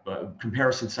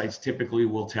 Comparison sites typically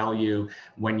will tell you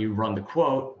when you run the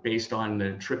quote based on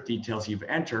the trip details you've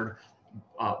entered,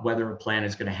 whether a plan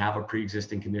is going to have a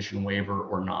pre-existing condition waiver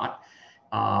or not.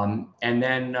 And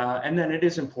then it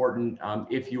is important,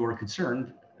 if you are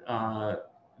concerned,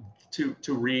 to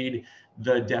read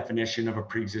the definition of a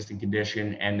pre-existing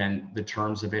condition and then the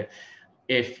terms of it.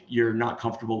 If you're not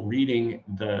comfortable reading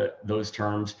those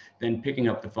terms, then picking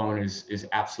up the phone is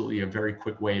absolutely a very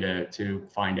quick way to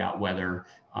find out whether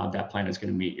that plan is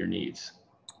going to meet your needs.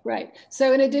 Right.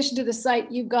 So in addition to the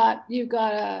site, you've got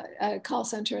a call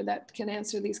center that can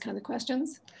answer these kind of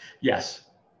questions? Yes.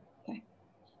 Okay.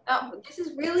 This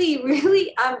is really,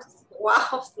 really,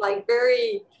 wow, like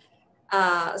very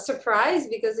surprised,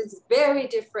 because it's very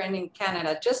different in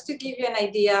Canada. Just to give you an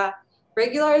idea,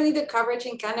 regularly the coverage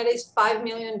in Canada is $5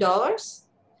 million.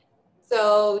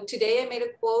 So today I made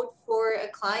a quote for a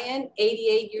client,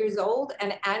 88 years old,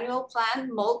 an annual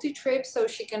plan, multi-trip, so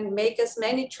she can make as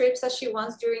many trips as she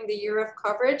wants during the year of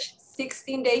coverage,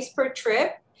 16 days per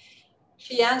trip.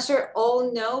 She answered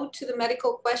all no to the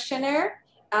medical questionnaire.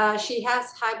 She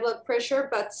has high blood pressure,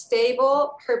 but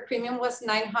stable. Her premium was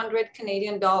 900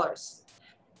 Canadian dollars.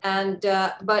 And,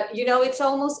 but you know, it's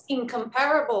almost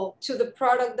incomparable to the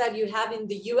product that you have in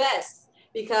the US,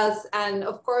 because, and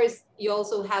of course you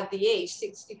also have the age,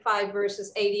 65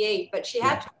 versus 88, but she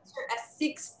had to answer a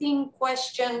 16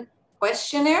 question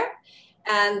questionnaire,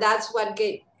 and that's what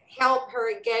helped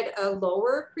her get a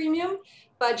lower premium.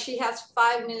 But she has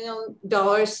 $5 million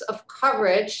of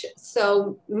coverage.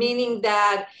 So meaning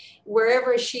that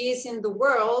wherever she is in the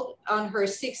world on her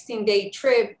 16-day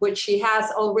trip, which she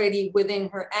has already within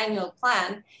her annual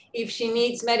plan, if she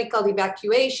needs medical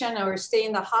evacuation or stay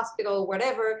in the hospital or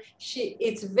whatever,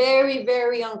 it's very,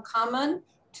 very uncommon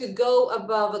to go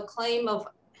above a claim of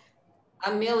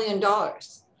 $1 million.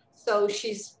 So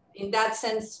she's, in that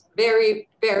sense, very,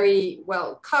 very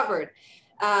well covered.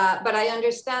 But I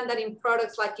understand that in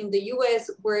products like in the US,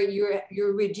 where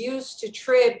you're reduced to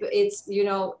trip, it's, you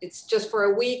know, it's just for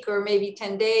a week or maybe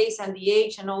 10 days and the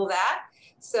age and all that.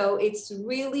 So it's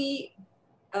really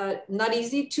not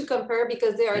easy to compare,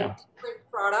 because they are different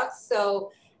products.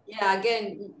 So yeah,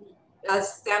 again,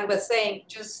 as Stan was saying,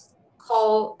 just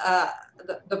call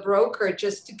the broker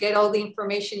just to get all the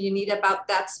information you need about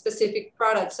that specific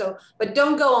product. So, but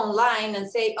don't go online and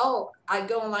say, oh, I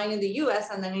go online in the US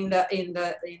and then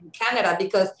in Canada,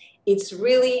 because it's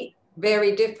really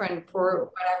very different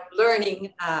for what I'm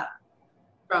learning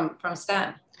from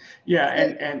Stan. Yeah,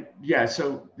 and yeah,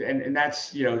 so and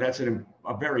that's, you know, that's a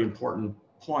very important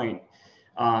point.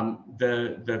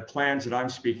 The plans that I'm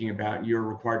speaking about, you're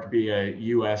required to be a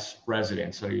U.S.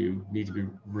 resident, so you need to be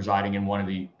residing in one of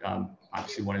the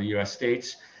obviously one of the U.S.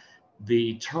 states.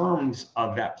 The terms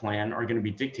of that plan are going to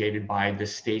be dictated by the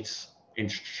state's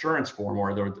insurance form,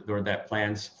 or that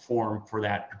plan's form for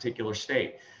that particular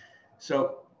state.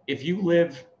 So if you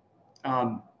live,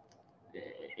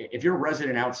 if you're a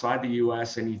resident outside the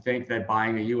U.S. and you think that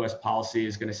buying a U.S. policy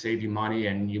is going to save you money,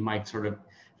 and you might sort of,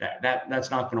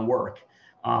 that's not going to work.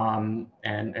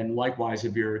 And likewise,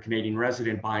 if you're a Canadian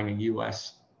resident buying a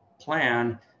U.S.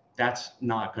 plan, that's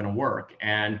not going to work.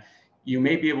 And you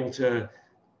may be able to,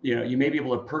 you may be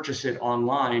able to purchase it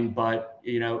online, but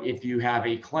if you have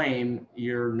a claim,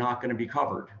 you're not going to be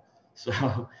covered.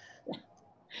 So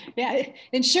yeah,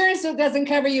 insurance that doesn't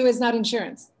cover you is not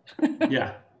insurance.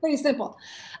 Yeah. Pretty simple.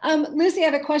 Lucy, I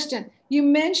have a question. You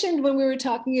mentioned when we were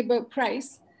talking about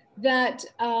price that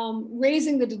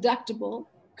raising the deductible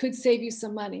could save you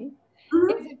some money.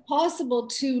 Mm-hmm. Is it possible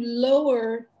to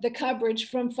lower the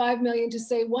coverage from 5 million to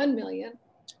say 1 million?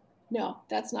 No,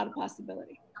 that's not a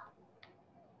possibility.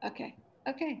 Okay.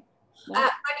 Well,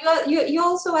 but you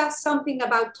also asked something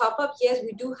about top-up. Yes,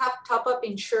 we do have top-up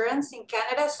insurance in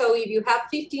Canada. So if you have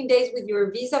 15 days with your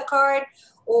Visa card,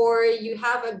 or you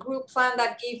have a group plan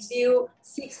that gives you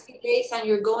 60 days and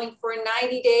you're going for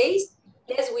 90 days,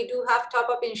 yes, we do have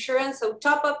top-up insurance. So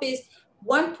top-up is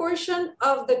one portion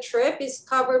of the trip is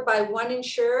covered by one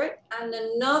insurer, and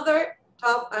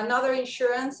another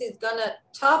insurance is gonna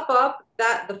top up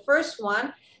the first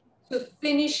one to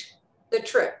finish the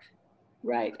trip.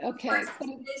 right, okay. First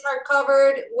 60 days are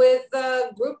covered with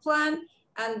the group plan,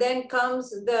 and then comes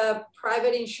the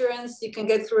private insurance you can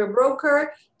get through a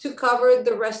broker to cover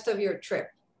the rest of your trip.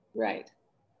 Right.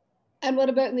 And what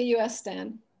about in the US,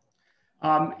 Stan?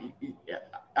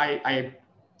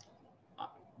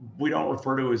 We don't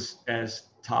refer to as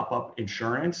top-up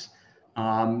insurance,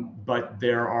 but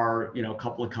there are a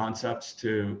couple of concepts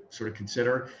to sort of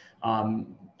consider.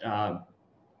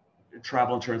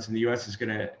 Travel insurance in the US is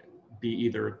going to be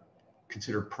either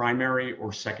considered primary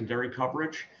or secondary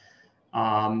coverage.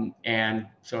 And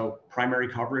so primary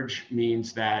coverage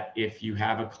means that if you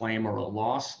have a claim or a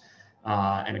loss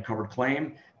and a covered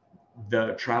claim,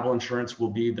 the travel insurance will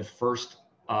be the first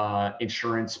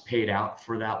insurance paid out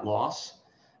for that loss.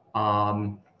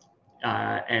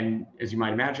 And as you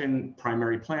might imagine,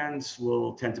 primary plans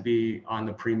will tend to be on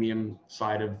the premium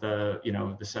side of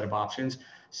the set of options.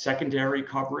 Secondary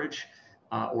coverage,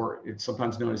 or it's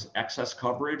sometimes known as excess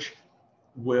coverage,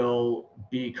 will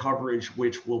be coverage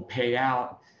which will pay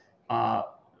out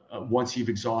once you've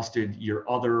exhausted your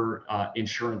other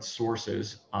insurance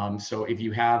sources. So if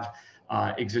you have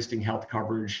existing health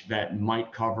coverage that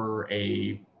might cover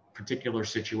a particular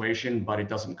situation, but it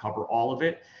doesn't cover all of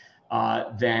it,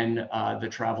 then the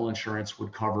travel insurance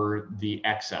would cover the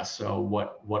excess, so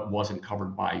what wasn't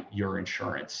covered by your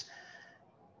insurance.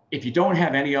 If you don't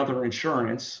have any other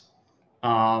insurance,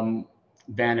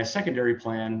 then a secondary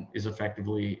plan is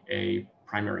effectively a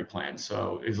primary plan.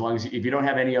 So as long as if you don't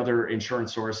have any other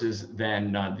insurance sources,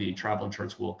 then the travel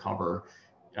insurance will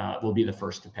be the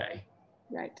first to pay.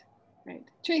 Right, right.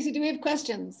 Tracy, do we have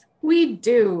questions? We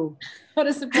do. What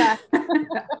a surprise.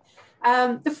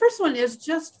 The first one is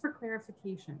just for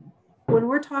clarification. When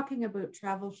we're talking about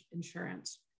travel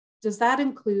insurance, does that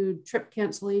include trip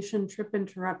cancellation, trip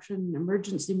interruption,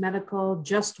 emergency medical,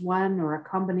 just one, or a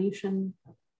combination?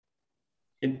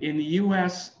 In the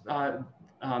US,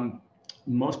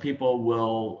 most people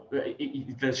will,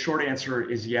 the short answer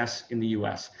is yes in the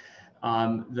US.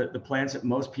 The plans that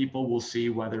most people will see,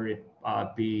 whether it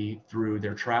be through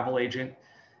their travel agent,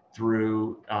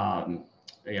 through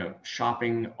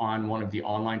shopping on one of the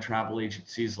online travel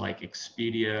agencies like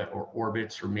Expedia or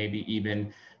Orbitz, or maybe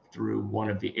even through one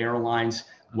of the airlines,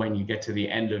 when you get to the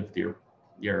end of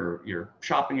your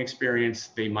shopping experience,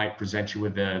 they might present you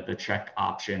with the check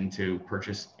option to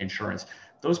purchase insurance.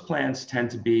 Those plans tend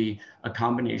to be a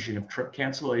combination of trip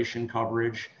cancellation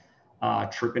coverage,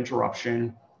 trip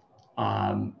interruption,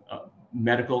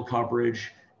 medical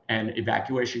coverage, and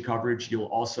evacuation coverage. You'll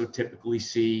also typically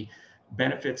see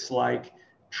benefits like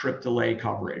trip delay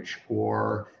coverage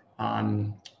or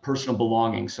personal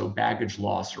belongings, so baggage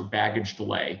loss or baggage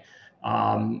delay.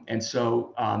 And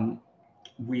so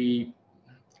we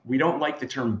don't like the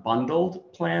term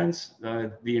bundled plans.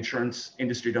 The insurance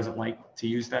industry doesn't like to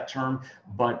use that term,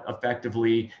 but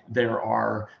effectively there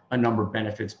are a number of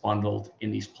benefits bundled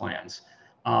in these plans.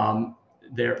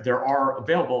 There are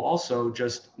available also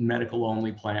just medical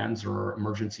only plans or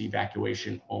emergency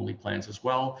evacuation only plans as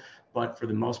well. But for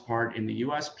the most part in the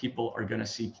US, people are going to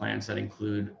see plans that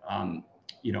include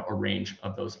a range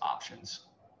of those options.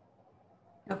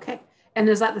 Okay. And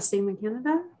is that the same in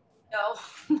Canada? No,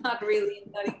 not really,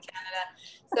 not in Canada.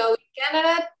 So in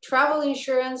Canada, travel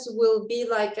insurance will be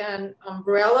like an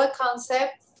umbrella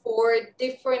concept for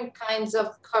different kinds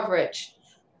of coverage.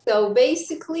 So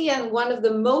basically, and one of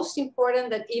the most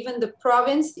important, that even the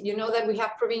province, you know that we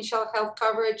have provincial health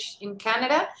coverage in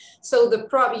Canada. So the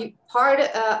part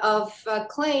of a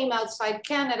claim outside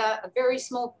Canada, a very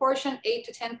small portion, 8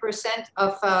 to 10%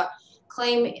 of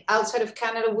claim outside of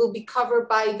Canada will be covered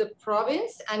by the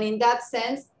province. And in that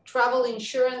sense, travel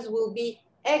insurance will be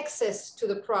excess to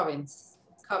the province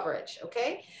coverage,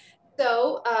 okay?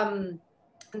 So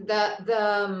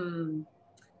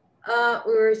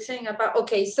we were saying about,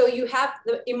 okay, so you have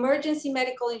the emergency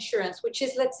medical insurance, which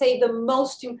is, let's say, the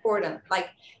most important. Like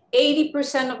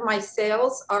 80% of my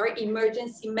sales are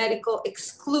emergency medical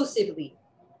exclusively.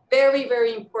 Very,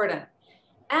 very important.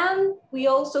 And we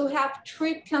also have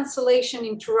trip cancellation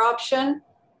interruption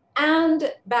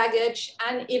and baggage,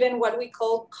 and even what we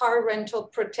call car rental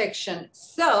protection.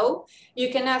 So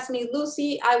you can ask me,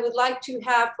 Lucy, I would like to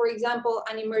have, for example,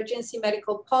 an emergency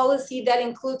medical policy that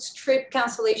includes trip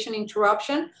cancellation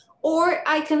interruption, or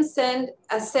I can sell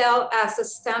as a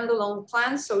standalone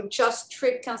plan, so just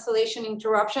trip cancellation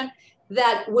interruption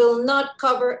that will not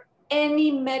cover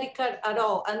any medical at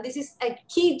all. And this is a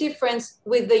key difference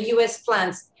with the US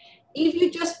plans. If you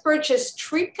just purchase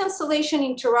trip cancellation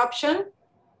interruption,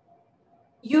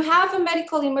 you have a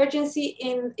medical emergency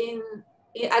in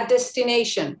a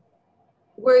destination.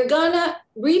 We're gonna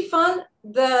refund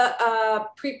the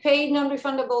prepaid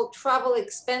non-refundable travel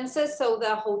expenses, so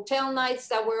the hotel nights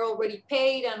that were already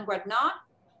paid and whatnot,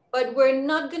 but we're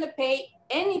not gonna pay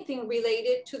anything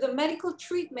related to the medical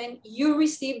treatment you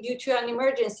received due to an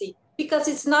emergency, because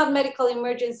it's not medical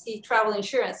emergency travel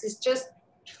insurance, it's just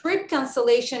trip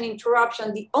cancellation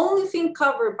interruption. The only thing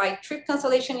covered by trip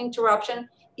cancellation interruption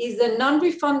is the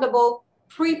non-refundable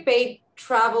prepaid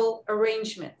travel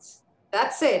arrangements.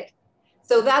 That's it.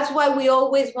 So that's why we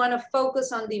always want to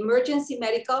focus on the emergency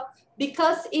medical,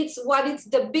 because it's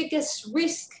the biggest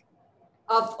risk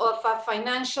of a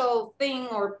financial thing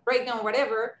or breakdown,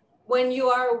 whatever, when you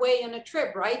are away on a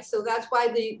trip, right? So that's why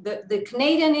the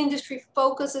Canadian industry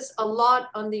focuses a lot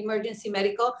on the emergency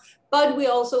medical, but we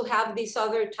also have these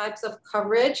other types of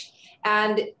coverage.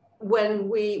 And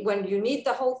when you need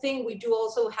the whole thing, we do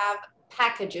also have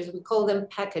packages. We call them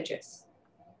packages.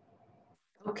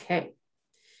 Okay.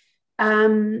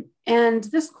 And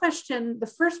this question, the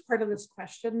first part of this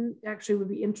question actually would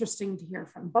be interesting to hear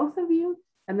from both of you.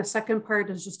 And the second part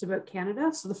is just about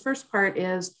Canada. So the first part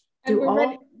is,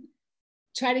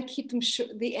 try to keep them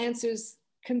the answers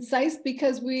concise,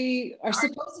 because we are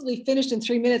supposedly finished in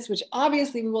 3 minutes, which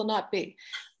obviously we will not be.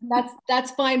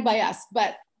 That's fine by us,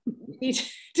 but we need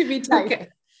to be tight.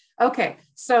 Okay.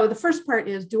 So the first part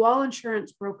is, do all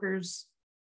insurance brokers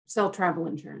sell travel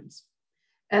insurance?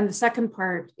 And the second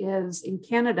part is, in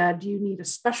Canada, do you need a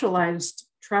specialized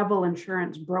travel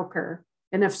insurance broker?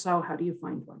 And if so, how do you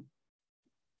find one?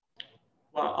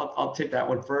 Well, I'll take that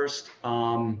one first.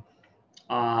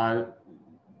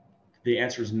 The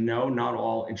answer is no, not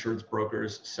all insurance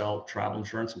brokers sell travel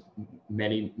insurance.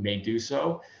 Many may do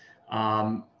so.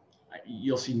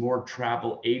 You'll see more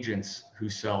travel agents who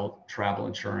sell travel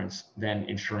insurance than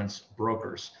insurance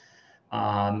brokers.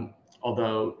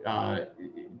 Although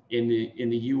in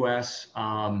the U.S.,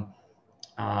 I'm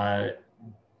going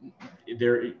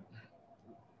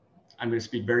to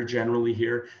speak very generally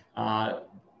here.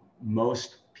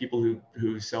 Most people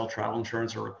who sell travel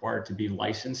insurance are required to be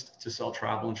licensed to sell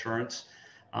travel insurance.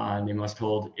 And they must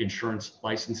hold insurance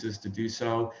licenses to do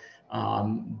so.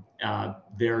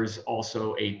 There's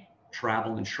also a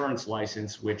travel insurance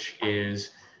license, which is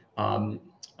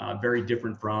very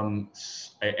different from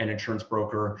an insurance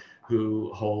broker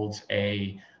who holds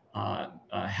a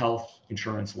health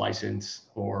insurance license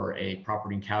or a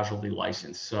property and casualty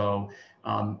license. So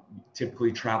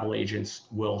typically travel agents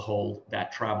will hold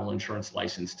that travel insurance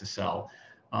license to sell.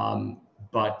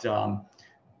 But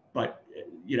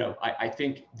you know, I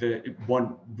think the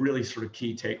one really sort of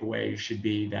key takeaway should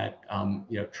be that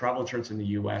you know, travel insurance in the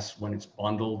U.S., when it's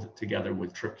bundled together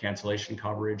with trip cancellation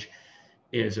coverage,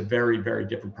 is a very, very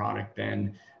different product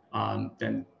than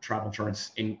travel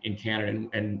insurance in Canada.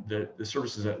 And the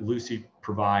services that Lucy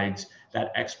provides,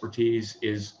 that expertise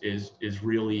is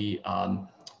really,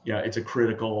 you know, it's a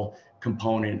critical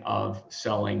component of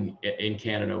selling in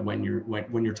Canada. When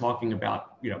you're talking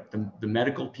about, you know, the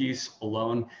medical piece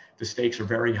alone, the stakes are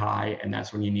very high, and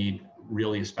that's when you need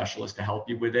really a specialist to help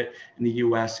you with it. In the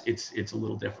US, it's a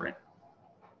little different.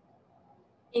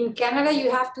 In Canada,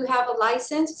 you have to have a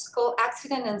license. It's called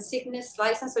accident and sickness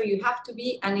license. So you have to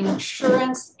be an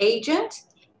insurance agent.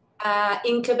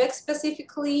 In Quebec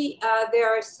specifically, there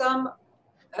are some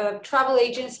travel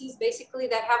agencies basically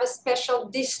that have a special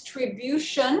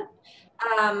distribution.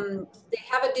 They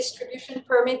have a distribution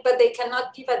permit, but they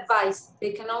cannot give advice.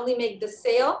 They can only make the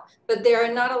sale, but they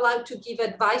are not allowed to give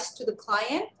advice to the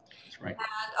client. That's right.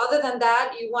 And other than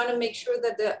that, you want to make sure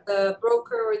that the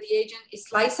broker or the agent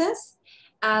is licensed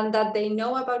and that they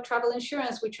know about travel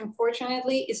insurance, which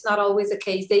unfortunately is not always the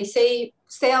case. They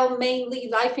sell mainly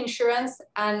life insurance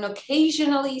and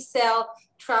occasionally sell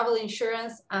travel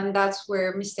insurance, and that's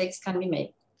where mistakes can be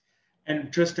made.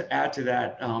 And just to add to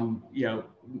that, you know,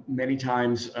 many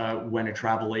times when a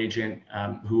travel agent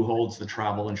who holds the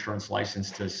travel insurance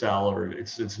license to sell, or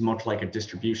it's much like a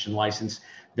distribution license,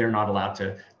 they're not allowed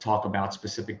to talk about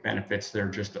specific benefits. They're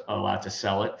just allowed to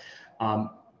sell it.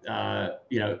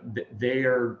 You know, they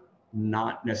are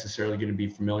not necessarily going to be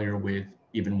familiar with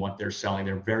even what they're selling.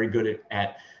 They're very good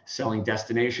at selling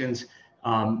destinations,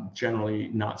 generally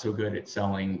not so good at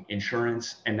selling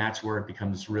insurance. And that's where it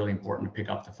becomes really important to pick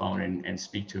up the phone and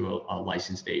speak to a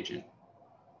licensed agent.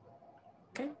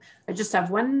 Okay, I just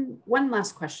have one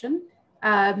last question.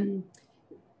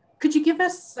 Could you give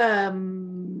us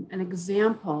an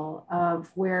example of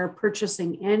where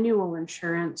purchasing annual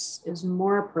insurance is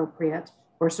more appropriate,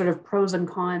 or sort of pros and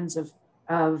cons of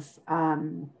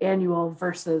annual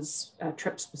versus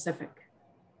trip specific?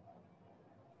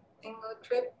 Single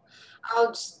trip.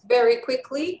 I'll just very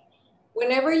quickly,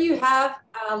 whenever you have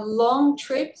a long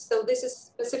trip, so this is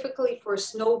specifically for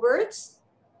snowbirds,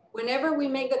 whenever we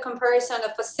make the comparison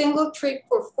of a single trip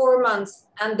for 4 months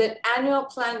and the annual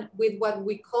plan with what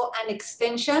we call an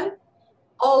extension,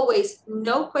 always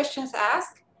no questions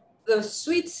asked. The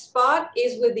sweet spot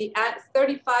is with the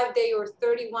 35-day or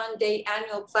 31-day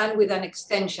annual plan with an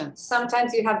extension.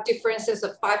 Sometimes you have differences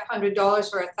of $500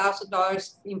 or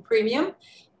 $1,000 in premium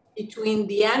between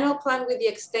the annual plan with the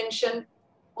extension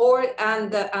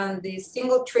and the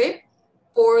single trip.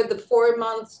 for the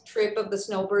 4-month trip of the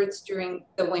snowbirds during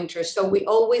the winter. So we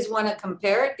always want to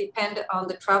compare, depend on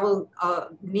the travel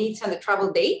needs and the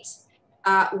travel dates,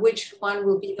 which one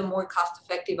will be the more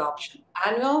cost-effective option,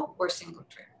 annual or single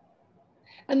trip.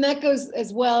 And that goes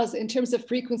as well as in terms of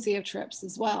frequency of trips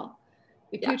as well.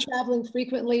 If you're traveling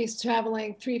frequently,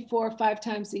 traveling 3, 4, 5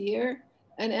 times a year,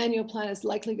 an annual plan is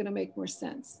likely going to make more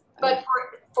sense. But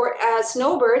for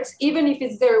snowbirds, even if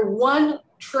it's their one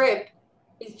trip,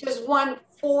 it's just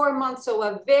 4 months, so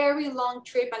a very long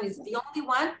trip, and it's the only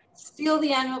one, still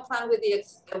the annual plan with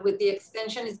the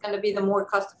extension is going to be the more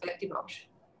cost-effective option.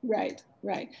 Right,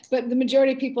 right. But the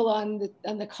majority of people on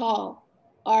the call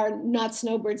are not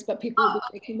snowbirds, but people will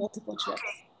be taking multiple trips.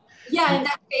 Okay. Yeah, in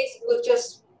that case, we'll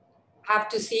just have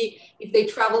to see if they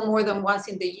travel more than once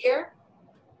in the year.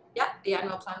 Yeah, the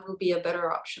annual plan will be a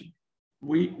better option.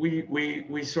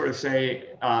 We sort of say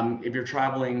if you're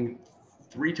traveling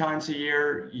 3 times a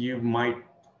year, you might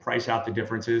price out the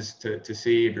differences to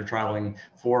see if you're traveling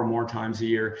 4 or more times a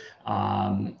year.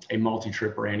 A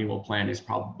multi-trip or annual plan is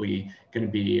probably going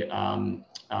to be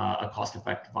a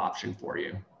cost-effective option for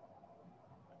you.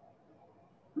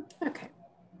 Okay.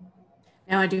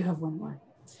 Now I do have one more.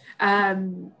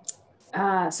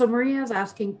 So Maria is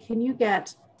asking, can you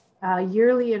get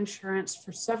yearly insurance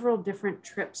for several different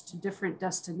trips to different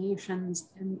destinations?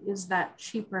 And is that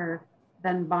cheaper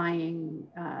than buying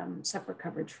separate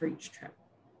coverage for each trip?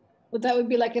 Well, that would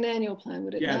be like an annual plan,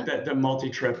 would it not? Yeah, the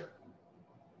multi-trip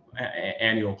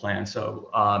annual plan. So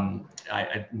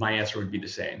my answer would be the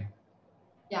same.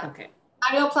 Yeah. Okay.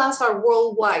 Annual plans are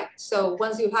worldwide. So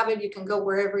once you have it, you can go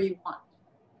wherever you want.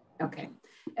 Okay.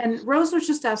 And Rose was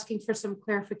just asking for some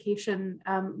clarification,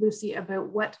 Lucy, about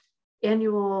what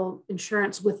annual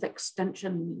insurance with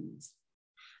extension means.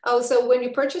 Oh, so when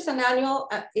you purchase an annual,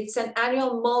 it's an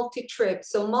annual multi-trip.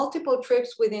 So multiple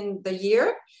trips within the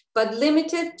year, but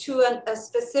limited to a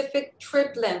specific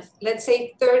trip length, let's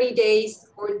say 30 days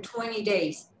or 20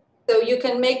 days. So you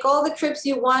can make all the trips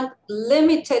you want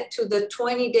limited to the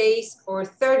 20 days or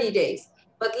 30 days.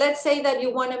 But let's say that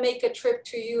you want to make a trip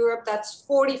to Europe that's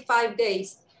 45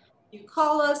 days. You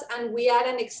call us and we add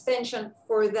an extension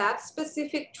for that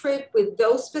specific trip with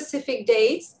those specific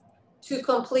dates to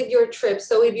complete your trip.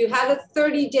 So if you had a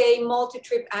 30-day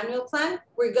multi-trip annual plan,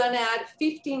 we're going to add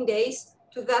 15 days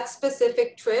to that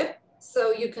specific trip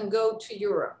so you can go to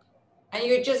Europe. And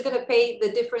you're just going to pay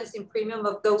the difference in premium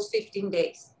of those 15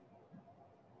 days.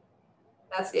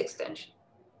 That's the extension.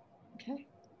 Okay.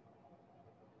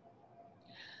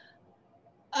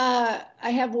 I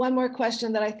have one more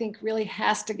question that I think really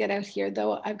has to get out here,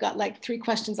 though I've got like 3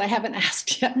 questions I haven't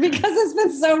asked yet because it's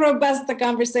been so robust, the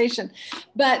conversation.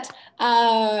 But,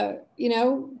 you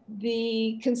know,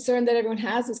 the concern that everyone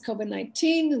has is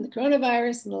COVID-19 and the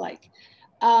coronavirus and the like.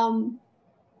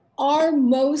 Are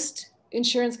most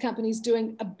insurance companies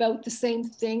doing about the same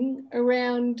thing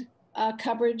around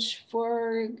coverage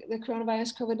for the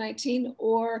coronavirus, COVID-19,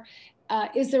 or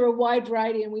is there a wide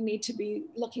variety and we need to be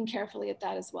looking carefully at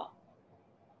that as well?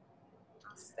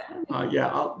 Yeah,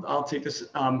 I'll take this.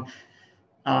 Sort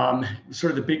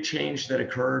of the big change that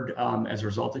occurred as a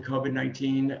result of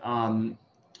COVID-19,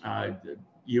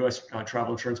 U.S.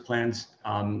 travel insurance plans,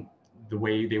 the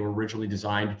way they were originally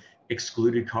designed,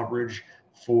 excluded coverage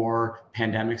for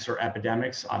pandemics or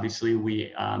epidemics. Obviously,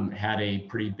 we had a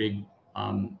pretty big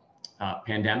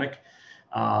pandemic.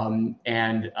 And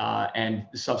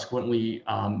subsequently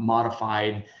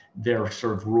modified their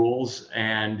sort of rules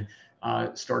and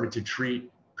started to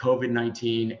treat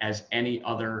COVID-19 as any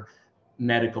other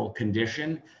medical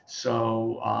condition.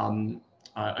 So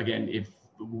again, if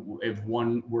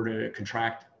one were to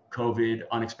contract COVID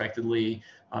unexpectedly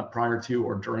prior to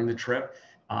or during the trip,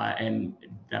 and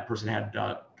that person had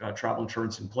travel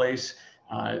insurance in place,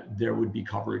 there would be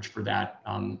coverage for that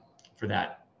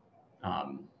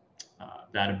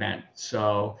that event.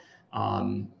 So,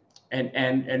 and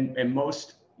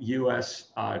most U.S.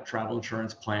 Travel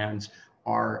insurance plans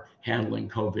are handling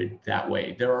COVID that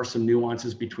way. There are some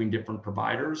nuances between different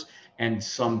providers, and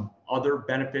some other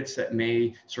benefits that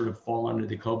may sort of fall under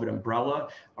the COVID umbrella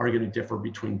are going to differ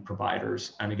between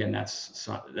providers. And again, that's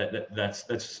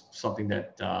something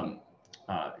that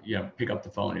you know, pick up the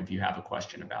phone if you have a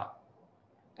question about.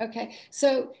 Okay,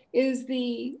 so is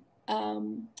the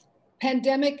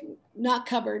pandemic not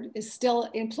covered is still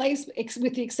in place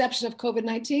with the exception of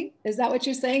COVID-19? Is that what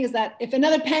you're saying? Is that if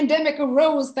another pandemic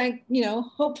arose,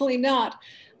 hopefully not,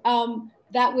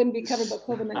 that wouldn't be covered by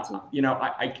COVID-19? You know,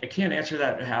 I can't answer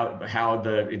that, how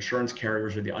the insurance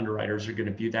carriers or the underwriters are going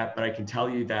to view that, but I can tell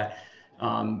you that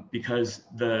because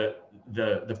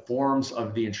the forms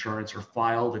of the insurance are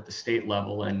filed at the state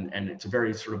level, and it's a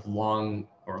very sort of long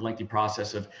or lengthy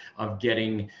process of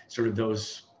getting sort of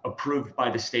those approved by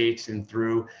the states and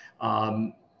through.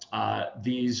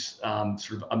 These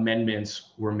sort of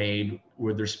amendments were made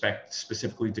with respect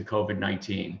specifically to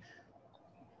COVID-19.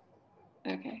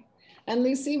 Okay. And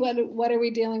Lucy, what are we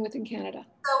dealing with in Canada?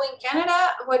 So in Canada,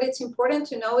 what it's important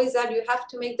to know is that you have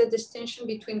to make the distinction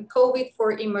between COVID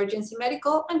for emergency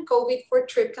medical and COVID for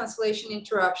trip cancellation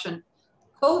interruption.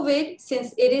 COVID,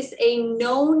 since it is a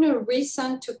known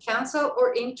reason to cancel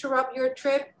or interrupt your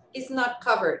trip, is not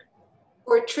covered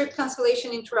for trip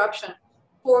cancellation interruption.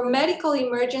 For medical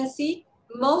emergency,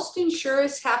 most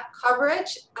insurers have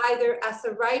coverage either as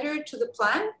a rider to the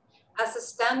plan, as a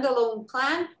standalone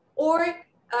plan, or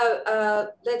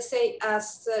let's say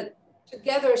as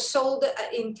together sold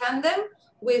in tandem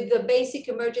with the basic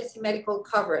emergency medical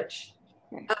coverage.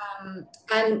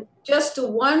 And just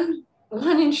one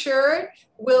insurer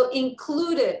will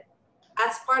include it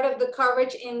as part of the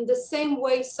coverage in the same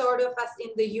way sort of as in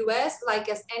the US, like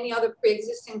as any other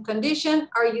pre-existing condition.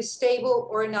 Are you stable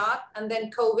or not? And then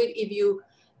COVID, if you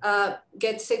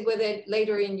get sick with it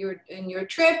later in your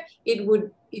trip,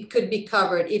 it could be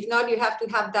covered. If not, you have to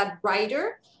have that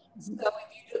rider. So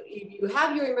if you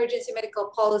have your emergency medical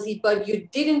policy, but you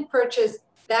didn't purchase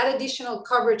that additional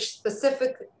coverage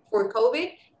specific for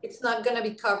COVID, it's not going to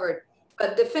be covered.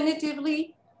 But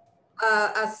definitively,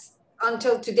 as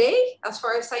until today, as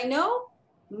far as I know,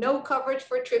 no coverage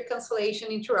for trip cancellation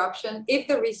interruption if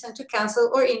the reason to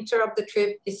cancel or interrupt the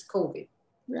trip is COVID.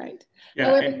 Right.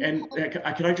 Yeah, and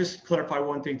can I just clarify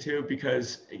one thing too,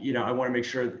 because I want to make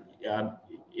sure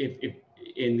if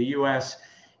in the U.S.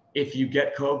 if you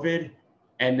get COVID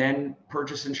and then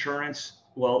purchase insurance,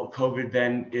 well, COVID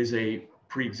then is a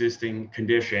pre-existing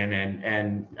condition,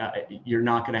 and you're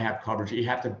not going to have coverage. You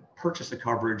have to purchase the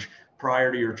coverage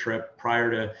prior to your trip, prior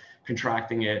to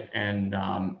contracting it, and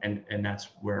that's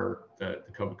where the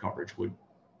COVID coverage would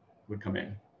come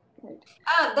in.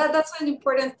 That's an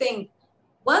important thing.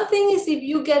 One thing is if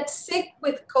you get sick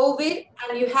with COVID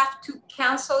and you have to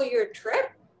cancel your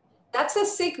trip, that's a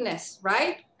sickness,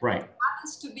 right? Right. It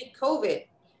happens to be COVID.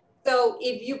 So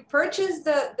if you purchase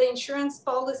the insurance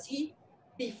policy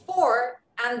before,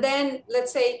 and then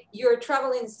let's say you're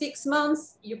traveling 6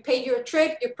 months, you pay your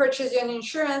trip, you purchase your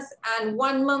insurance, and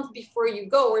 1 month before you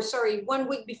go, or sorry, 1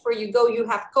 week before you go, you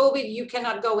have COVID, you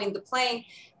cannot go in the plane.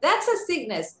 That's a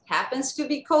sickness, happens to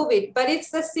be COVID, but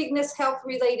it's a sickness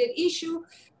health-related issue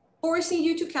forcing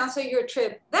you to cancel your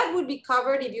trip. That would be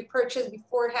covered if you purchase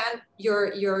beforehand your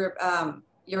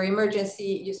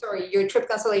trip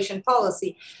cancellation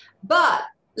policy. But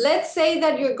let's say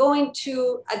that you're going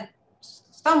to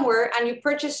somewhere and you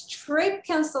purchase trip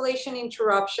cancellation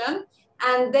interruption,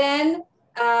 and then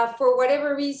for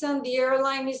whatever reason, the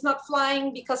airline is not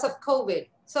flying because of COVID.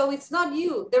 So it's not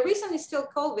you. The reason is still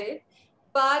COVID,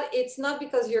 but it's not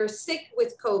because you're sick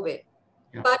with COVID,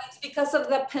 but it's because of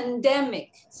the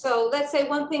pandemic. So let's say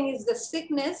one thing is the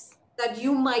sickness that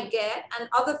you might get, and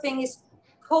other thing is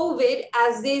COVID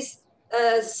as this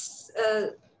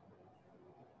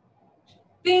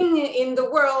thing in the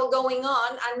world going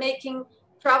on and making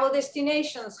travel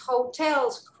destinations,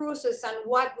 hotels, cruises, and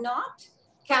whatnot,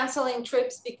 canceling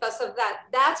trips because of that.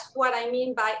 That's what I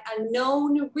mean by a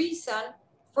known reason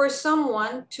for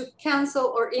someone to cancel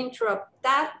or interrupt.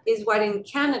 That is what in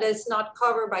Canada is not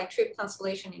covered by trip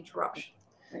cancellation interruption.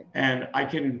 And I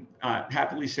can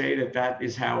happily say that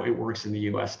is how it works in the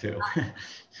US too.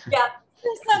 Yeah,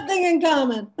 there's something in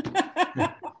common.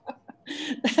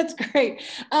 That's great.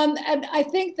 And I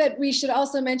think that we should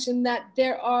also mention that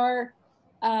there are,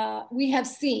 we have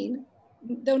seen,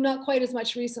 though not quite as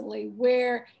much recently,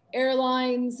 where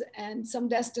airlines and some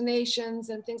destinations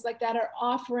and things like that are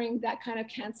offering that kind of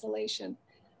cancellation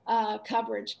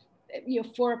coverage,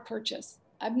 for a purchase.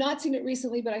 I've not seen it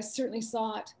recently, but I certainly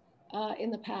saw it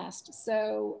in the past.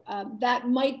 So that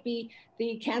might be,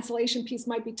 the cancellation piece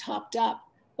might be topped up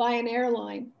by an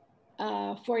airline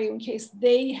for you in case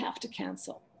they have to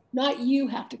cancel. Not you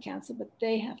have to cancel, but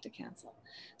they have to cancel.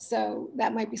 So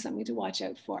that might be something to watch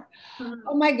out for. Mm-hmm.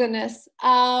 Oh my goodness.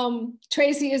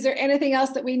 Tracy, is there anything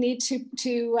else that we need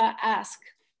to ask?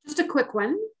 Just a quick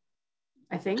one,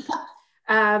 I think.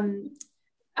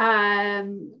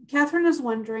 Catherine is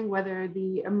wondering whether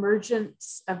the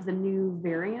emergence of the new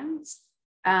variants,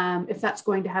 if that's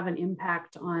going to have an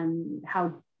impact on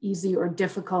how easy or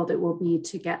difficult it will be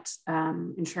to get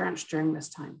insurance during this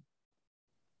time.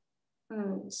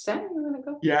 Stan, you want to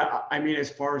go? Yeah, I mean, as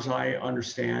far as I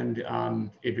understand,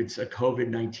 if it's a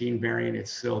COVID-19 variant,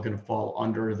 it's still going to fall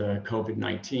under the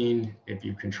COVID-19 if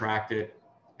you contract it.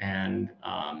 And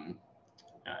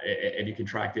and you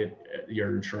contract it,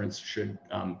 your insurance should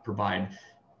provide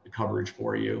the coverage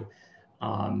for you.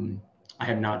 I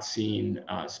have not seen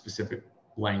specific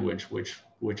language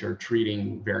which are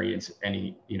treating variants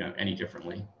any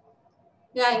differently.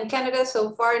 Yeah, in Canada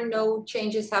so far, no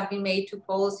changes have been made to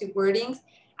policy wordings.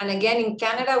 And again, in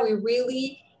Canada, we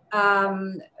really,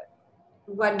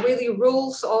 what really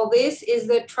rules all this is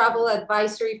the travel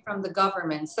advisory from the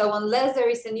government. So unless there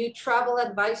is a new travel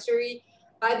advisory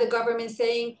by the government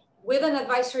saying with an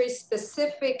advisory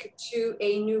specific to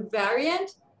a new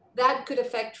variant, that could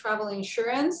affect travel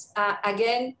insurance.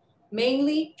 Again,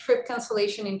 mainly trip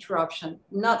cancellation interruption,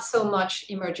 not so much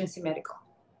emergency medical.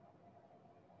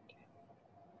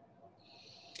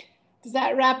 Does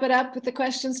that wrap it up with the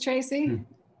questions, Tracy?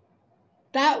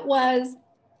 That was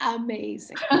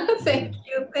amazing. Thank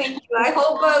you. I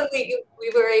hope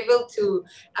we were able to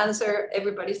answer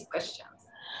everybody's questions.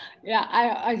 Yeah,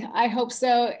 I hope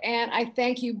so. And I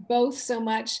thank you both so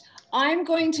much. I'm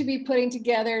going to be putting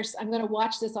together, I'm going to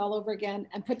watch this all over again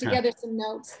and put together some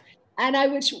notes, and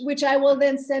which I will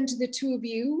then send to the two of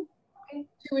you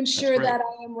to ensure that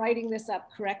I am writing this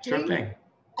up correctly. Sure thing.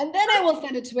 And then I will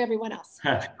send it to everyone else.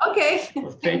 Okay.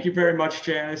 Well, thank you very much,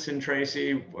 Janice and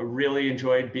Tracy. I really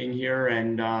enjoyed being here,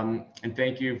 and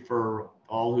thank you for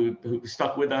all who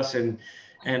stuck with us and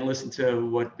listened to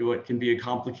what can be a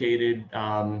complicated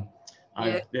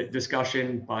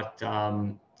discussion, but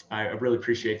I really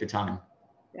appreciate the time.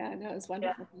 Yeah, no, it's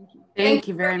wonderful. Thank you. Thank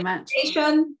you very much.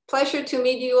 Pleasure to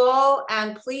meet you all,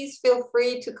 and please feel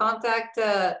free to contact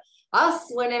us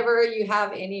whenever you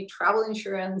have any travel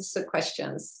insurance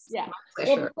questions. Yeah,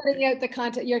 we'll be putting out the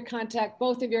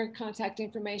both of your contact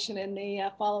information in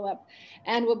the follow-up,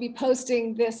 and we'll be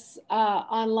posting this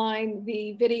online,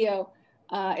 the video,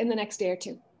 in the next day or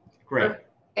two. Great.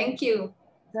 Thank you.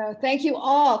 So thank you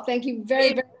all. Thank you very,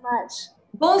 very much.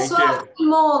 Bonsoir tout le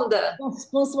monde.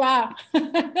 Bonsoir.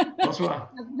 Bonsoir.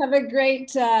 Have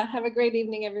a great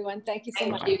evening, everyone. Thank you so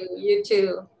much. Thank you. You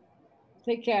too.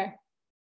 Take care.